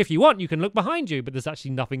saying, if you want, you can look behind you, but there's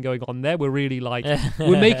actually nothing going on there. We're really like,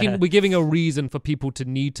 we're giving a reason for people to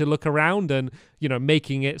need to look around and, you know,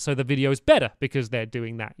 making it so the video is better because they're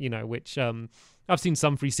doing that, you know, which I've seen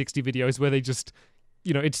some 360 videos where they just,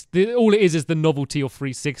 you know, all it is the novelty of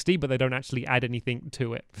 360, but they don't actually add anything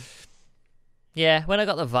to it. Yeah, when I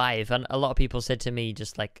got the Vive, and a lot of people said to me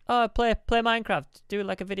just like, oh, play Minecraft, do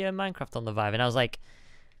like a video in Minecraft on the Vive. And I was like,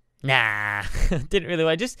 nah, didn't really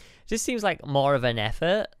want it. Just seems like more of an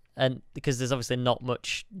effort, and because there's obviously not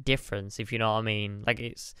much difference, if you know what I mean. Like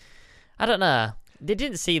I don't know. It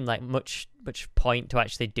didn't seem like much point to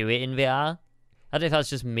actually do it in VR. I don't know if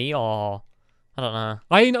that's just me or I don't know.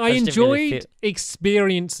 I enjoyed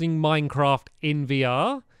experiencing Minecraft in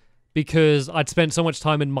VR. Because I'd spent so much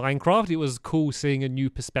time in Minecraft, it was cool seeing a new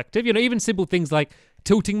perspective. You know, even simple things like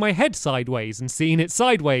tilting my head sideways and seeing it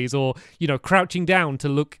sideways, or, you know, crouching down to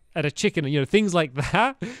look at a chicken, you know, things like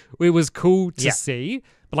that. It was cool to see.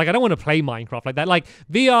 But, like, I don't want to play Minecraft like that. Like,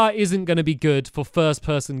 VR isn't going to be good for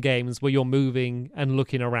first-person games where you're moving and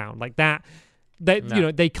looking around. Like, no. You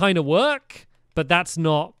know, they kind of work, but that's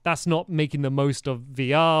not making the most of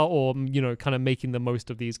VR or, you know, kind of making the most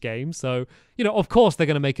of these games. So, you know, of course they're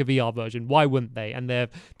going to make a VR version. Why wouldn't they? And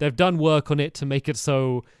they've done work on it to make it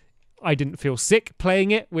so I didn't feel sick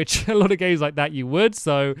playing it, which a lot of games like that you would.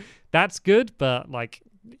 So that's good, but like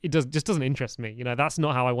just doesn't interest me. You know, that's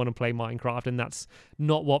not how I want to play Minecraft, and that's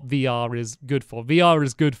not what VR is good for. VR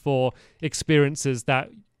is good for experiences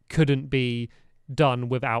that couldn't be done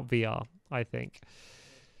without VR, I think.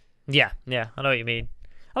 Yeah, I know what you mean.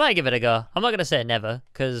 I might give it a go. I'm not going to say never,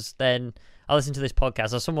 because then I'll listen to this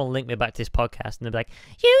podcast, or someone will link me back to this podcast, and they'll be like,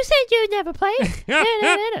 you said you'd never play it. No.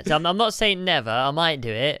 So I'm not saying never. I might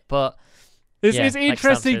do it, but it's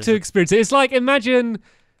interesting to experience it. It's like, imagine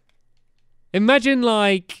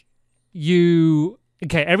like you...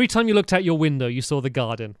 Okay, every time you looked out your window, you saw the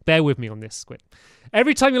garden. Bear with me on this, Squid.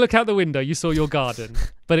 Every time you looked out the window, you saw your garden,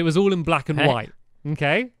 but it was all in black and white.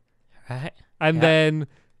 Okay? Right. And then...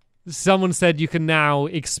 someone said you can now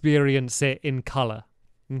experience it in color,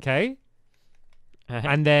 okay?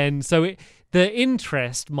 And then, so the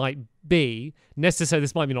interest might be, necessarily,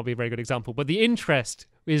 this might not be a very good example, but the interest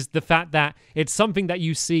is the fact that it's something that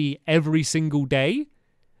you see every single day,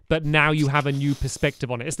 but now you have a new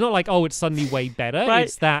perspective on it. It's not like, oh, it's suddenly way better.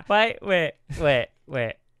 It's that... Wait.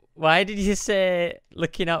 Why did you say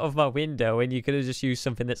looking out of my window when you could have just used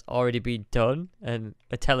something that's already been done and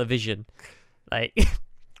a television? Like...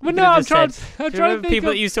 Well, no, I'm trying to think people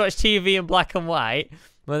that used to watch TV in black and white,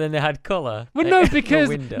 but then they had colour. Well, no,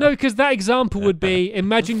 because that example would be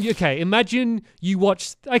imagine you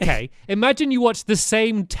watch the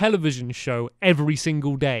same television show every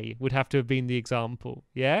single day would have to have been the example.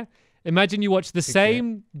 Yeah, imagine you watch the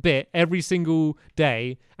same bit every single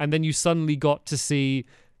day, and then you suddenly got to see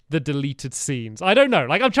the deleted scenes. I don't know.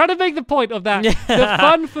 Like, I'm trying to make the point of that. The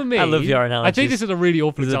fun for me... I love your analogy. I think this is a really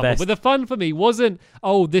awful example, but the fun for me wasn't,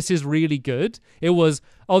 oh, this is really good. It was,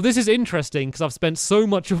 oh, this is interesting because I've spent so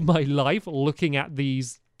much of my life looking at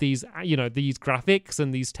these graphics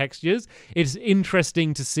and these textures. It's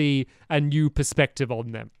interesting to see a new perspective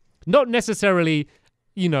on them. Not necessarily,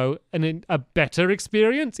 you know, a better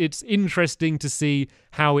experience. It's interesting to see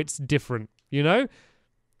how it's different, you know?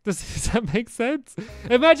 Does that make sense?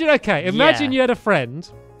 Imagine you had a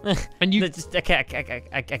friend, and you... I get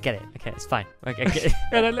it. Okay, it's fine. Okay, get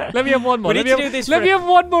it. Let me have one more. Let me have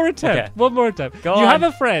one more attempt. Okay. One more attempt. Go on. You have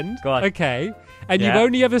a friend, Go on. Okay, and you've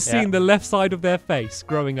only ever seen the left side of their face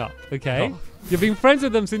growing up, okay? You've been friends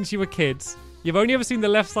with them since you were kids. You've only ever seen the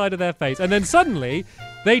left side of their face, and then suddenly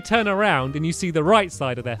they turn around and you see the right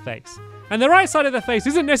side of their face. And the right side of their face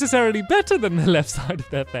isn't necessarily better than the left side of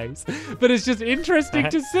their face, but it's just interesting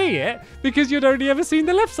to see it because you'd only ever seen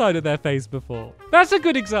the left side of their face before. That's a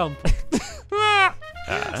good example.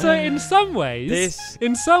 So in some ways,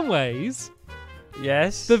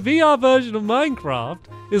 yes, the VR version of Minecraft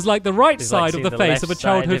is like the right side of the face of a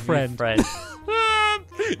childhood friend.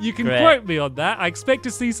 You can quote me on that. I expect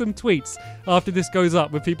to see some tweets after this goes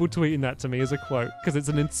up with people tweeting that to me as a quote because it's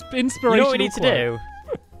an inspirational You know what we need quote. to do?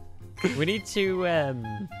 We need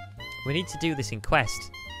to do this in Quest.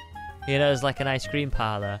 You know, as like an ice cream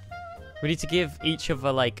parlor. We need to give each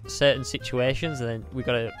other like certain situations, and then we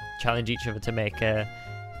got to challenge each other to make a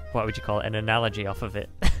what would you call it, an analogy off of it.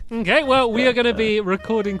 Okay, well, we are going to be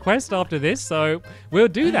recording Quest after this, so we'll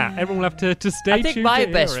do that. Everyone will have to stay tuned. I think my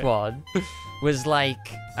best one was like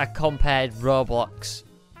I compared Roblox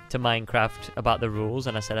to Minecraft about the rules,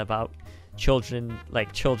 and I said about children, I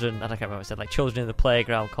can't remember what I said, like children in the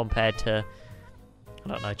playground compared to, I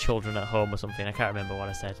don't know, children at home or something. I can't remember what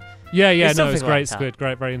I said. Yeah, no, it was great, Squid.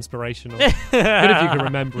 Great, very inspirational. Good if you can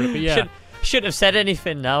remember it, but yeah. Shouldn't have said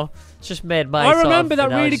anything now. It's just made my I remember that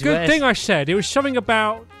really good thing I said. It was something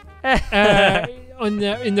about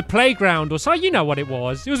in the playground or so. You know what it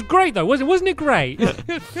was. It was great though, wasn't it great?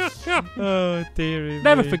 Oh dear.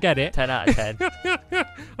 Never forget it. 10 out of 10.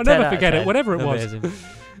 I'll never forget it, whatever it was.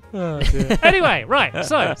 Oh, dear. Anyway, right.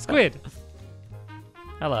 So, Squid.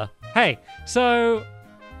 Hello. Hey. So,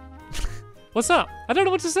 what's up? I don't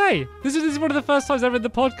know what to say. This is one of the first times ever in the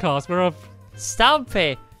podcast where I've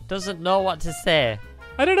Stampy doesn't know what to say.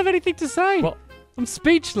 I don't have anything to say. What? I'm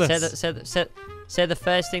speechless. Say the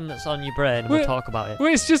first thing that's on your brain. We'll talk about it.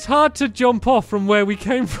 Well, it's just hard to jump off from where we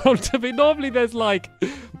came from. To be normally, there's like,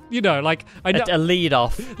 a lead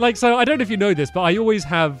off. Like, so I don't know if you know this, but I always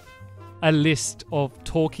have a list of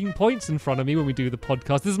talking points in front of me when we do the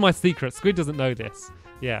podcast. This is my secret. Squid doesn't know this.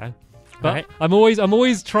 Yeah, but right. I'm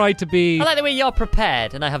always trying to be. I like the way you're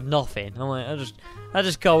prepared, and I have nothing. I'm like, I'll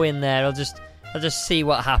just go in there. I'll just see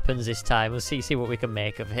what happens this time. We'll see what we can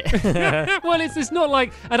make of it. Well, it's not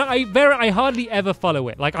like, and I hardly ever follow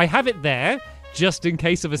it. Like I have it there just in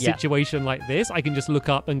case of a situation like this. I can just look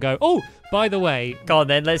up and go, oh, by the way. Go on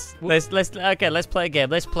then. Let's play a game. Let's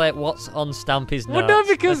play what's on Stampy's notes. Well, no,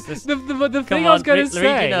 because the thing I was going to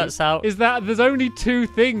say is that there's only 2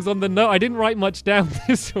 things on the note. I didn't write much down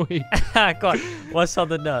this week. Go on. What's on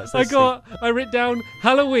the notes? I wrote down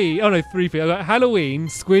Halloween. Oh no, 3 things. I got Halloween,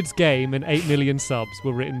 Squid's Game, and 8 million subs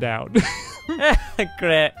were written down.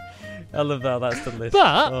 Great. I love that. That's the list.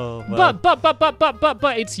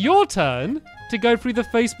 But it's your turn to go through the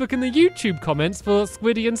Facebook and the YouTube comments for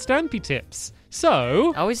Squiddy and Stampy tips.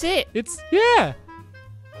 So. Oh, is it? Yeah.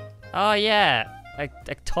 Oh yeah. I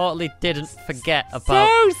totally didn't forget about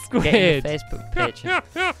getting the Facebook page.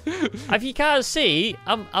 If you can't see,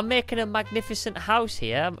 I'm making a magnificent house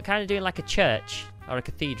here. I'm kind of doing like a church or a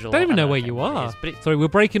cathedral. I don't even know where you are. Sorry, we're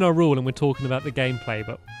breaking our rule and we're talking about the gameplay.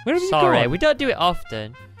 But where have you gone? Sorry, we don't do it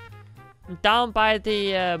often. I'm down by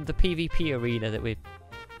the PvP arena that we.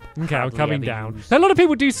 Okay, I'm coming down. A lot of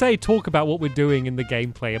people do talk about what we're doing in the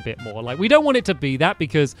gameplay a bit more. Like, we don't want it to be that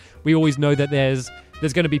because we always know that there's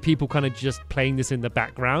going to be people kind of just playing this in the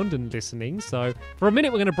background and listening. So for a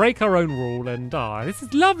minute, we're going to break our own rule. And this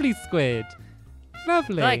is lovely, Squid.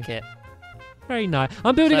 Lovely. I like it. Very nice.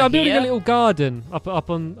 I'm building a little garden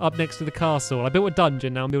up next to the castle. I built a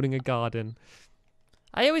dungeon. Now I'm building a garden.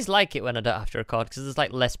 I always like it when I don't have to record because there's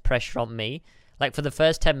like less pressure on me. Like for the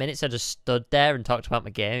first 10 minutes, I just stood there and talked about my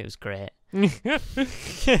game. It was great. Well,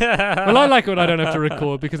 I like it when I don't have to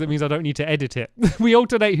record because it means I don't need to edit it. We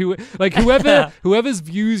alternate whoever's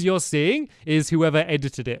views you're seeing is whoever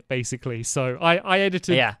edited it, basically. So I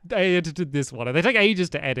edited this one. And they take ages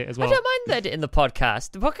to edit as well. I don't mind editing the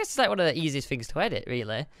podcast. The podcast is like one of the easiest things to edit,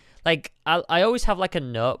 really. Like I always have like a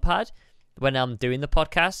notepad when I'm doing the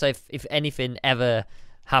podcast. So if anything ever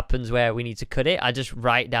happens where we need to cut it, I just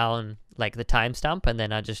write down like the timestamp, and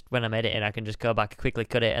then when I'm editing, I can just go back and quickly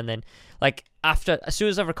cut it, and then like as soon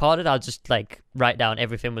as I've recorded, I'll just like write down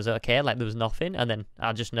everything was okay, like there was nothing, and then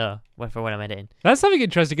I'll just know for when I'm editing. That's something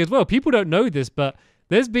interesting as well. People don't know this, but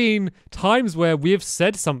there's been times where we've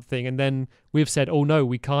said something and then we've said, oh no,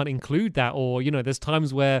 we can't include that, or there's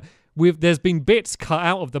times where there's been bits cut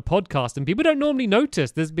out of the podcast and people don't normally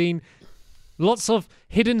notice. There's been lots of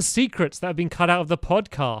hidden secrets that have been cut out of the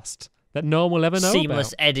podcast that no one will ever know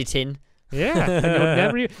Seamless about. Editing.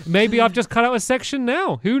 Yeah. Maybe I've just cut out a section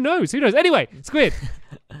now. Who knows? Anyway, Squid,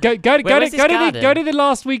 go to the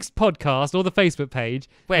last week's podcast or the Facebook page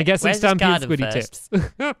and get some Stampy and Squiddy tips.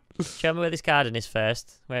 Show me where this garden is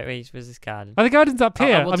first. Where's this garden? Oh, the garden's up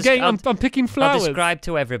here. I'm picking flowers. I'll describe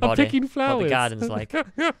to everybody I'm picking flowers. what the garden's like.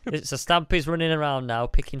 So Stampy's running around now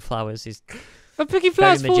picking flowers. I'm picking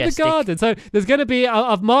flowers for the garden. So there's going to be,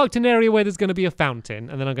 I've marked an area where there's going to be a fountain,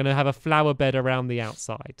 and then I'm going to have a flower bed around the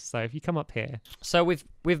outside. So if you come up here. So we've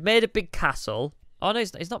made a big castle. Oh no,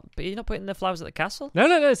 it's not. You're not putting the flowers at the castle? No,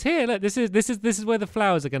 it's here. Look, this is where the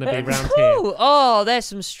flowers are going to be around here. Oh, there's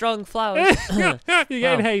some strong flowers. You're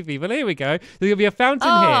getting havey, but here we go. There's going to be a fountain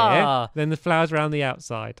here, then the flowers around the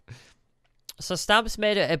outside. So Stamp's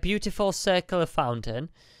made a beautiful circular fountain,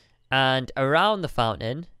 and around the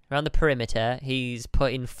fountain, around the perimeter, he's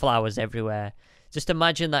putting flowers everywhere. Just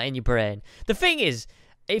imagine that in your brain. The thing is,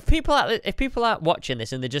 if people aren't watching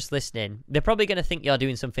this and they're just listening, they're probably going to think you're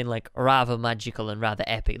doing something like rather magical and rather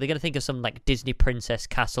epic. They're going to think of some like Disney princess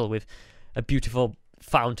castle with a beautiful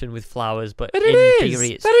fountain with flowers, but in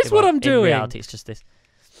theory, that is what I'm doing. In reality, it's just this.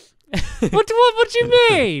 What do you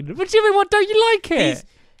mean? What do you mean? What don't you like it?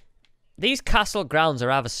 These castle grounds are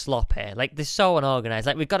rather sloppy. Like, they're so unorganized.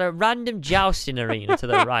 Like, we've got a random jousting arena to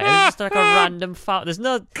the right. It's just like a random fountain. There's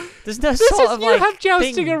no sort of like. You have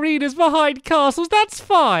jousting arenas behind castles. That's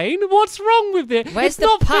fine. What's wrong with it? Where's it's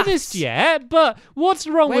not finished yet, but what's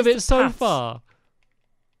wrong with it so far?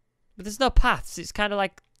 But there's no paths. It's kind of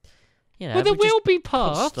like. Well, there will be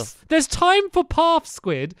paths. There's time for path,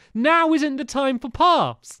 Squid. Now isn't the time for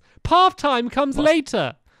paths. Path time comes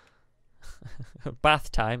later.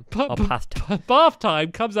 Bath time or path time? Bath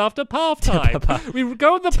time comes after path time. We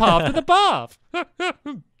go on the path to the bath.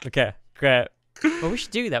 Okay, great. Well, we should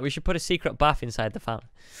do that. We should put a secret bath inside the fountain.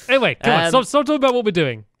 Anyway, come on. Stop talking about what we're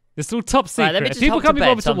doing. It's all top secret. Right, people can't be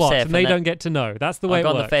bothered to watch and they don't get to know. That's the way it works.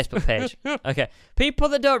 I'll go on the Facebook page. Okay. People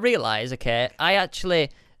that don't realise, okay, I actually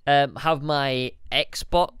have my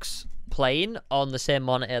Xbox playing on the same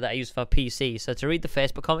monitor that I use for PC. So to read the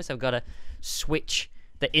Facebook comments, I've got to switch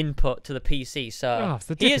the input to the PC. So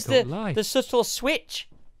here's the subtle switch.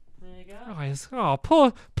 There you go.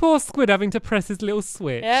 Poor Squid having to press his little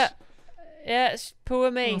switch. Yeah, it's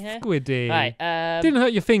poor me. Squiddy. Right. Didn't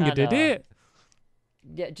hurt your finger, did it?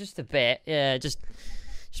 Yeah, just a bit. Yeah, just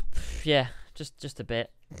a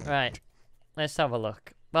bit. Right. Let's have a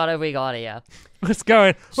look. What have we got here? What's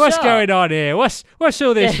going on here? What's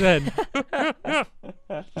all this then?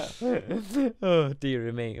 Oh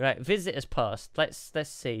dear me. Right, visitors post. Let's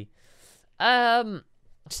see.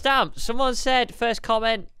 Stamp. Someone said first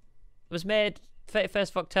comment was made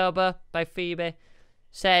 31st of October by Phoebe.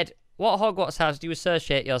 Said, what Hogwarts house do you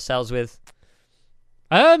associate yourselves with?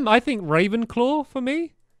 I think Ravenclaw for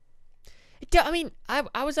me. I mean,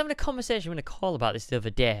 I was having a conversation with a call about this the other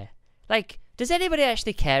day. Like, does anybody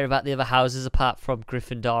actually care about the other houses apart from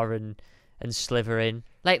Gryffindor and Slytherin?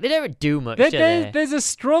 Like, they don't do much, do they? There's a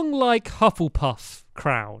strong, like, Hufflepuff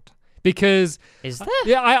crowd. Because... Is there?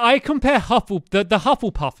 Yeah, I compare the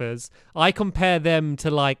Hufflepuffers, I compare them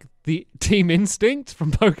to, like, the Team Instinct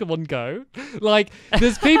from Pokemon Go. Like,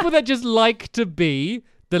 there's people that just like to be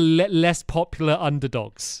the less popular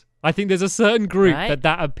underdogs. I think there's a certain group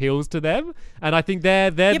that appeals to them, and I think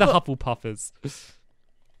they're the Hufflepuffers.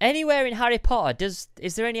 Anywhere in Harry Potter, is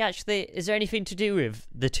there anything to do with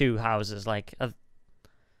the two houses? Like, I'm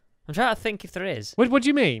trying to think if there is. What do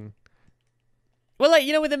you mean? Well, like,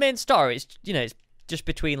 with the main story, it's just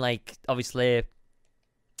between, like, obviously,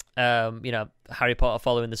 Harry Potter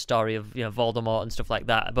following the story of Voldemort and stuff like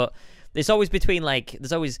that. But it's always between, like,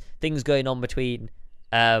 there's always things going on between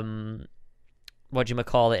what do you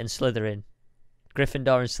call it, and Slytherin,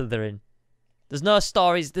 Gryffindor and Slytherin. There's no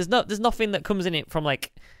stories. There's nothing that comes in it from,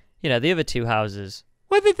 like, the other two houses.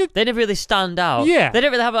 Well, they never really stand out. Yeah. They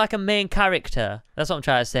don't really have, like, a main character. That's what I'm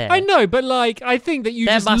trying to say. I know, but, like, I think that you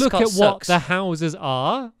Their just look at sucks. what the houses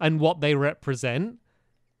are and what they represent,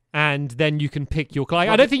 and then you can pick your... Like,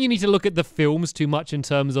 I don't think you need to look at the films too much in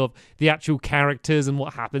terms of the actual characters and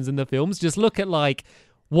what happens in the films. Just look at, like,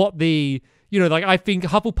 what the... like, I think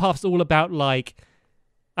Hufflepuff's all about, like...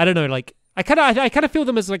 I don't know, like... I kind of feel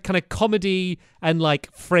them as, like, kind of comedy and, like,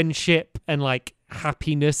 friendship and, like,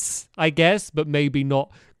 happiness, I guess, but maybe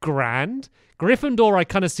not grand. Gryffindor, I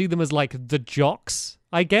kind of see them as, like, the jocks,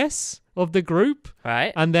 I guess, of the group.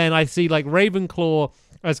 Right. And then I see, like, Ravenclaw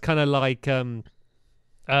as kind of like, I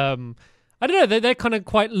don't know, they're kind of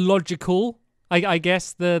quite logical, I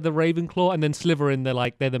guess, the Ravenclaw. And then Slytherin,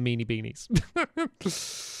 they're the meanie beanies.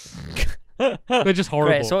 They're just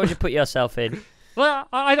horrible. Great, so what would you put yourself in? Well,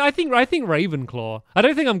 I think Ravenclaw. I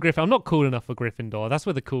don't think I'm Gryffindor. I'm not cool enough for Gryffindor. That's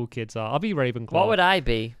where the cool kids are. I'll be Ravenclaw. What would I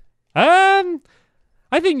be? I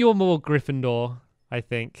think you're more Gryffindor, I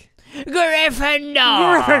think. Gryffindor!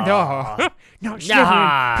 Not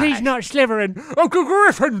Slytherin! Please, not Slytherin! Oh,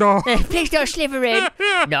 Gryffindor! Please, not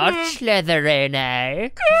Slytherin! Not Slytherin,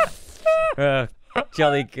 eh?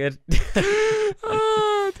 Jolly good.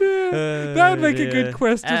 Oh, dear. That would make a good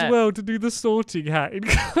quest as well, to do the sorting hat.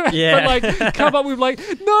 Yeah. But, like, come up with, like,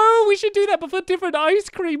 no, we should do that, but for different ice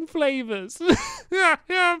cream flavours.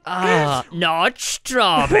 Not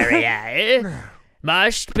strawberry, eh?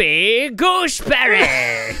 Must be gooseberry.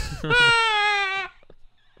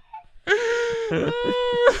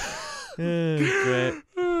 Great.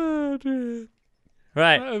 Oh, dear.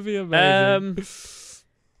 Right. That would be amazing.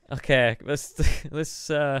 Okay, let's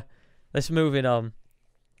move it on.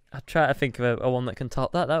 I'll try to think of a one that can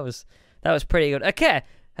top that. That was pretty good. Okay.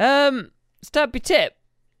 Stampy tip.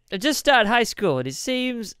 I just started high school, and it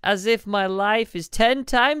seems as if my life is 10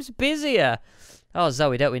 times busier. Oh,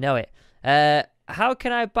 Zoe, don't we know it? How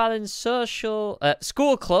can I balance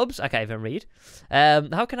school clubs? I can't even read.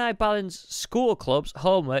 How can I balance school clubs,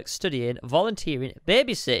 homework, studying, volunteering,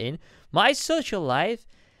 babysitting, my social life,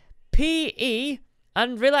 PE,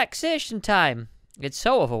 and relaxation time? It's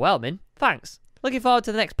so overwhelming. Thanks. Looking forward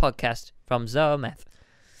to the next podcast from Zoe Meth.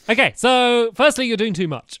 Okay, so firstly, you're doing too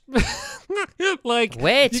much. Like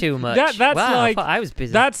way too much. That's wow, like, I thought I was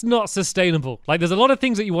busy. That's not sustainable. Like, there's a lot of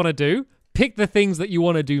things that you want to do. Pick the things that you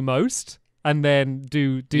want to do most, and then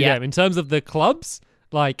do them. In terms of the clubs,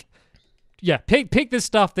 like, yeah, pick the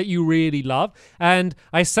stuff that you really love. And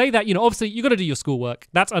I say that, obviously you got to do your schoolwork.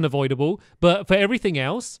 That's unavoidable. But for everything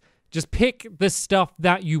else, just pick the stuff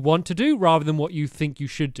that you want to do rather than what you think you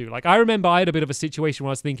should do. Like, I remember I had a bit of a situation where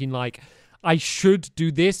I was thinking, like, I should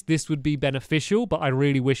do this. This would be beneficial, but I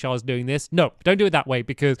really wish I was doing this. No, don't do it that way,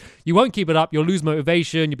 because you won't keep it up. You'll lose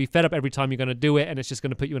motivation. You'll be fed up every time you're going to do it, and it's just going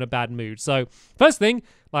to put you in a bad mood. So first thing,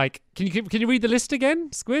 like, can you read the list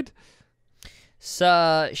again, Squid?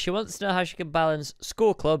 So she wants to know how she can balance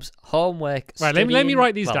school clubs, homework, right, studying. let me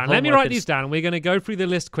write these down. Let me write these down. down. We're going to go through the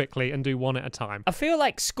list quickly and do one at a time. I feel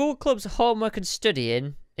like school clubs, homework, and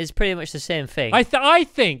studying is pretty much the same thing. I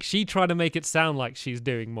think she tried to make it sound like she's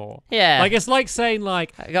doing more. Yeah. Like, it's like saying,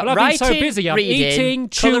 like, I got well, I've been so writing, busy. I'm reading, eating,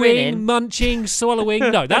 colouring chewing, in. munching, swallowing.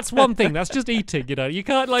 No, that's one thing. That's just eating, You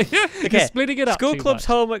can't, like, Okay. you're splitting it up School too clubs, much.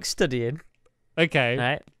 homework, studying. Okay.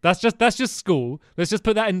 Right. That's just school. Let's just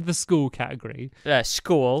put that in the school category.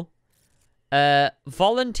 School.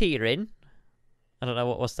 Volunteering. I don't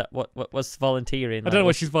know what's that. What's volunteering? I don't know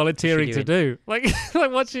what she's volunteering what's she to do. Like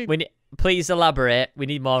what she. Please elaborate. We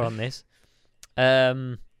need more on this.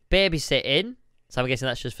 Babysitting. So I'm guessing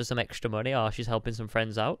that's just for some extra money, or she's helping some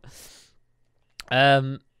friends out.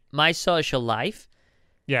 My social life.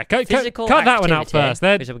 Yeah, cut Physical that one out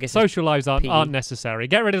activity, first. Social lives PE. aren't necessary.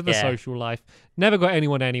 Get rid of the social life. Never got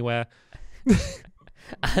anyone anywhere.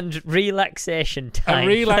 And relaxation time.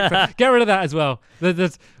 And get rid of that as well.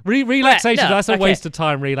 Relaxation. That's a waste of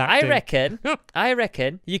time. Relaxing. I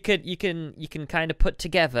reckon you can kind of put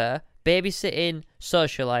together babysitting,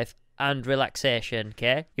 social life, and relaxation.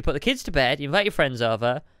 Okay, you put the kids to bed, you invite your friends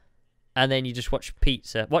over, and then you just watch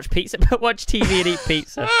pizza. Watch TV and eat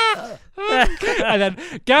pizza. And then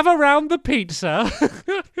gather round the pizza.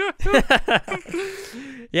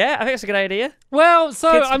 Yeah, I think that's a good idea. Well, so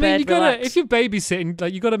Kids to I mean, bed, you gotta relax. if you're babysitting,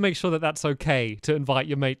 like, you gotta make sure that that's okay to invite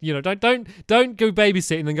your mate. Don't go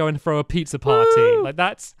babysitting and then go and throw a pizza party. Woo! Like,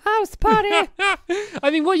 that's House party. I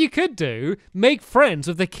mean, what you could do, make friends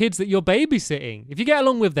with the kids that you're babysitting. If you get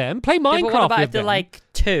along with them, play Minecraft Yeah, but what about with if they're them. like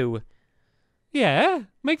 2? Yeah,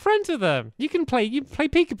 make friends with them. You play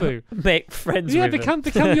peekaboo. Make friends Yeah, with them.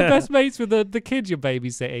 become your best mates with the kids you're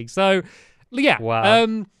babysitting. So, yeah.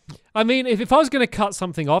 Wow. I mean, if I was going to cut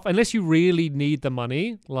something off, unless you really need the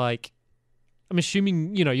money, like, I'm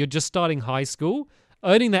assuming, you're just starting high school,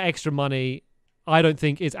 earning that extra money, I don't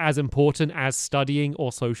think is as important as studying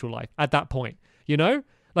or social life at that point,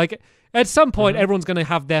 Like, at some point, everyone's going to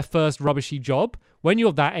have their first rubbishy job. When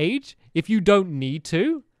you're that age, if you don't need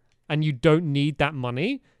to, and you don't need that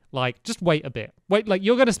money, like, just wait a bit. Wait, like,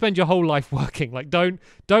 you're going to spend your whole life working. Like, don't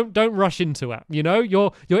rush into it.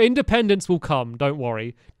 Your independence will come. Don't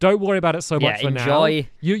worry. Don't worry about it so much for now.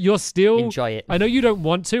 You're still enjoy it. I know you don't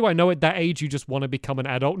want to. I know at that age you just want to become an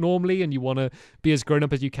adult normally, and you want to be as grown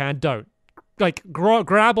up as you can. Don't. Like,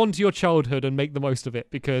 grab onto your childhood and make the most of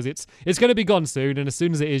it, because it's going to be gone soon, and as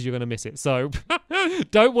soon as it is, you're going to miss it. So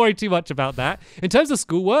don't worry too much about that. In terms of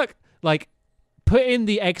schoolwork, like, put in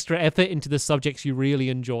the extra effort into the subjects you really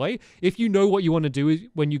enjoy. If you know what you want to do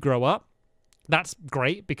when you grow up, that's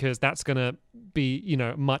great, because that's going to be,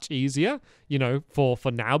 much easier, for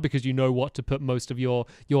now, because you know what to put most of your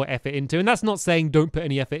effort into. And that's not saying don't put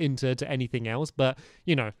any effort into anything else, but,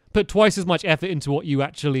 put twice as much effort into what you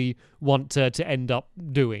actually want to end up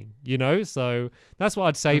doing, So that's what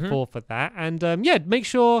I'd say for that. And, make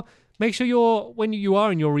sure you're, when you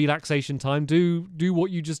are in your relaxation time, do what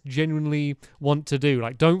you just genuinely want to do.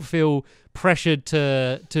 Like, don't feel pressured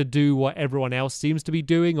to do what everyone else seems to be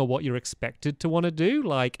doing or what you're expected to want to do.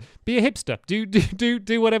 Like, be a hipster.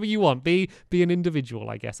 Do whatever you want. Be an individual,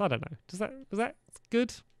 I guess. I don't know. Was that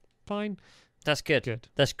good? Fine. That's good. Good.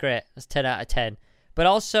 That's great. That's 10 out of 10. But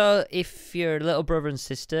also, if you're a little brother and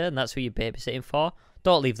sister and that's who you're babysitting for,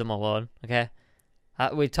 don't leave them alone, okay?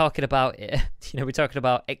 We're talking about, we're talking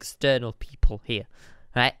about external people here,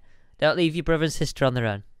 right? Don't leave your brother and sister on their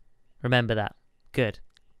own. Remember that. Good.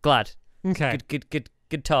 Glad. Okay. Good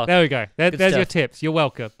talk. There we go. There's your stuff. tips. You're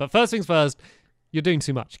welcome. But first things first, You're doing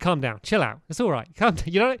too much. Calm down. Chill out. It's all right. Calm down.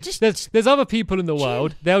 You know, there's other people in the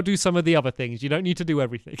world. They'll do some of the other things. You don't need to do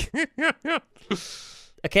everything.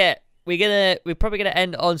 Okay, we're probably gonna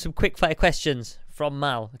end on some quick fire questions from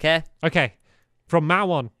Mal. Okay. Okay. From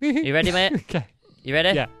now on. You ready, mate? Okay. You ready?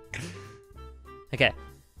 Yeah. Okay.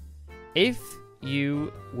 If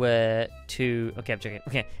you were to... Okay, I'm joking.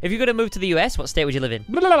 Okay. If you're going to move to the US, what state would you live in?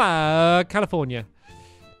 Blah, blah, blah, California.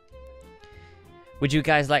 Would you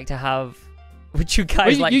guys like to have... Would you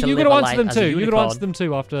guys like to you're live gonna a life answer them as too. a You're unicorn? going to answer them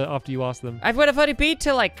too after you ask them. I've already been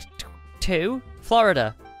to like 2.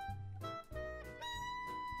 Florida.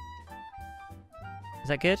 Is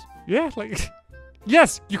that good? Yeah, like...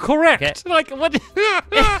 Yes, you're correct. Okay. Like, what...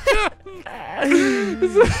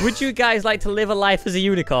 Would you guys like to live a life as a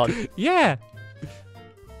unicorn? Yeah.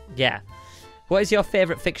 Yeah. What is your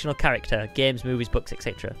favourite fictional character? Games, movies, books,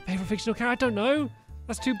 etc. Favorite fictional character? I don't know.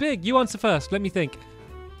 That's too big. You answer first. Let me think.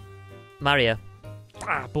 Mario.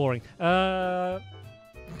 Boring. I'm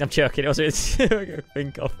joking. It was I can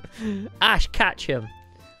think of. Ash Ketchum.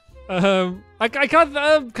 I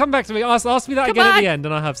can't. Come back to me. Ask me that Come again on. at the end,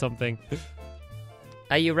 and I'll have something.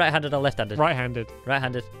 Are you right-handed or left-handed? Right-handed.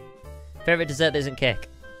 Right-handed. Favourite dessert that isn't cake?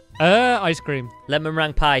 Ice cream. Lemon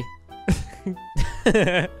meringue pie.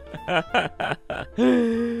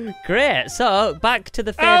 Great. So back to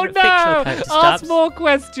the favourite fictional character. Ask Stabs. more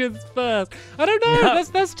questions first. I don't know. No.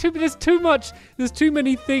 That's too. There's too much. There's too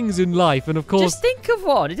many things in life, and of course, Just think of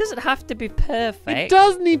one. It doesn't have to be perfect. it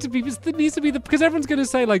does need to be. It needs to be because everyone's going to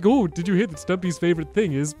say like, "Oh, did you hear that Stumpy's favorite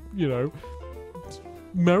thing is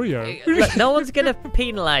Mario?" Look, no one's gonna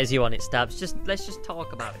penalise you on it, Stabs. Let's just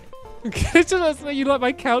talk about it. It's just like you like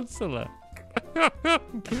my counsellor. You're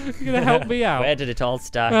gonna help me out. Where did it all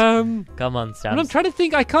start? Come on, Stabs. And I'm trying to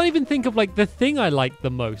think. I can't even think of like the thing I like the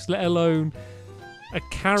most, let alone a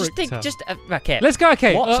character. Okay. Let's go.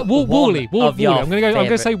 Okay, What's Wall-E. one of your I'm gonna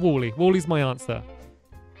favourite- say Wall-E. Wall-E's my answer.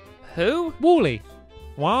 Who? Wall-E.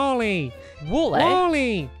 Wall-E. Woolly.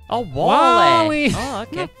 Wall-E. Oh, Wally. Wall-E. Oh,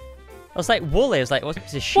 okay. I was like Woolly. I was like,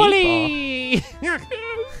 what's a sheep? Or... Wall-E.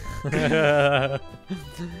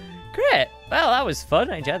 Great. Well, that was fun.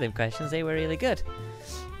 I enjoyed them questions. They were really good.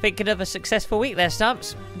 Thinking of a successful week there,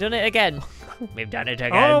 Stamps. Done it again. We've done it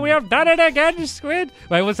again. Oh, we have done it again, Squid.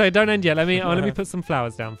 Wait, one second. Don't end yet. Let me put some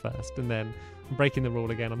flowers down first, and then I'm breaking the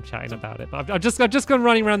rule again. I'm chatting about it, but I've just gone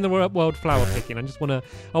running around the world flower picking. I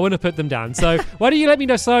want to put them down. So why don't you let me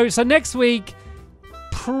know? So next week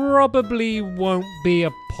probably won't be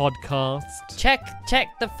a podcast. Check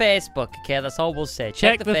the Facebook. Okay, that's all we'll say.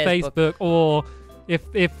 Check the Facebook, or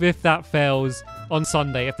if that fails on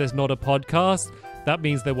Sunday, if there's not a podcast, that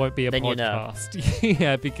means there won't be a Then podcast. You know.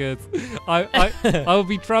 Yeah, because I will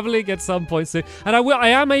be traveling at some point soon, and I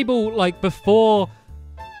am able, like, before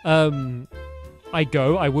I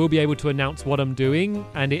go, I will be able to announce what I'm doing,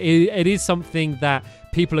 and it is something that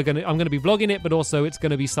I'm gonna be vlogging it, but also it's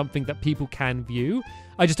gonna be something that people can view.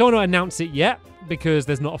 I just don't want to announce it yet because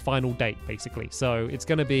there's not a final date, basically. So it's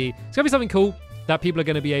gonna be something cool that people are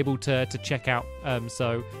gonna be able to check out.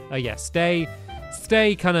 Yeah, stay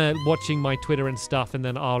kind of watching my Twitter and stuff, and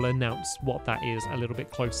then I'll announce what that is a little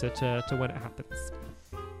bit closer to when it happens.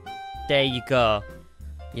 There you go.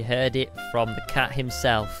 You heard it from the cat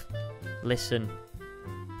himself. Listen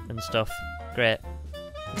and stuff. Great.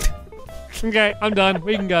 Okay, I'm done.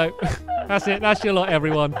 We can go. That's it. That's your lot,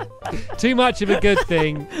 everyone. Too much of a good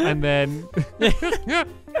thing, and then...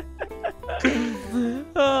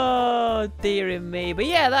 Oh, dearie me. But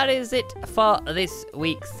yeah, that is it for this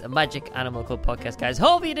week's Magic Animal Club podcast, guys.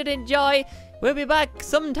 Hope you did enjoy. We'll be back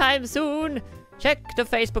sometime soon. Check the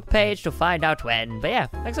Facebook page to find out when. But yeah,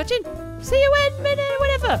 thanks for watching. See you when,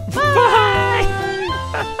 whenever. Bye!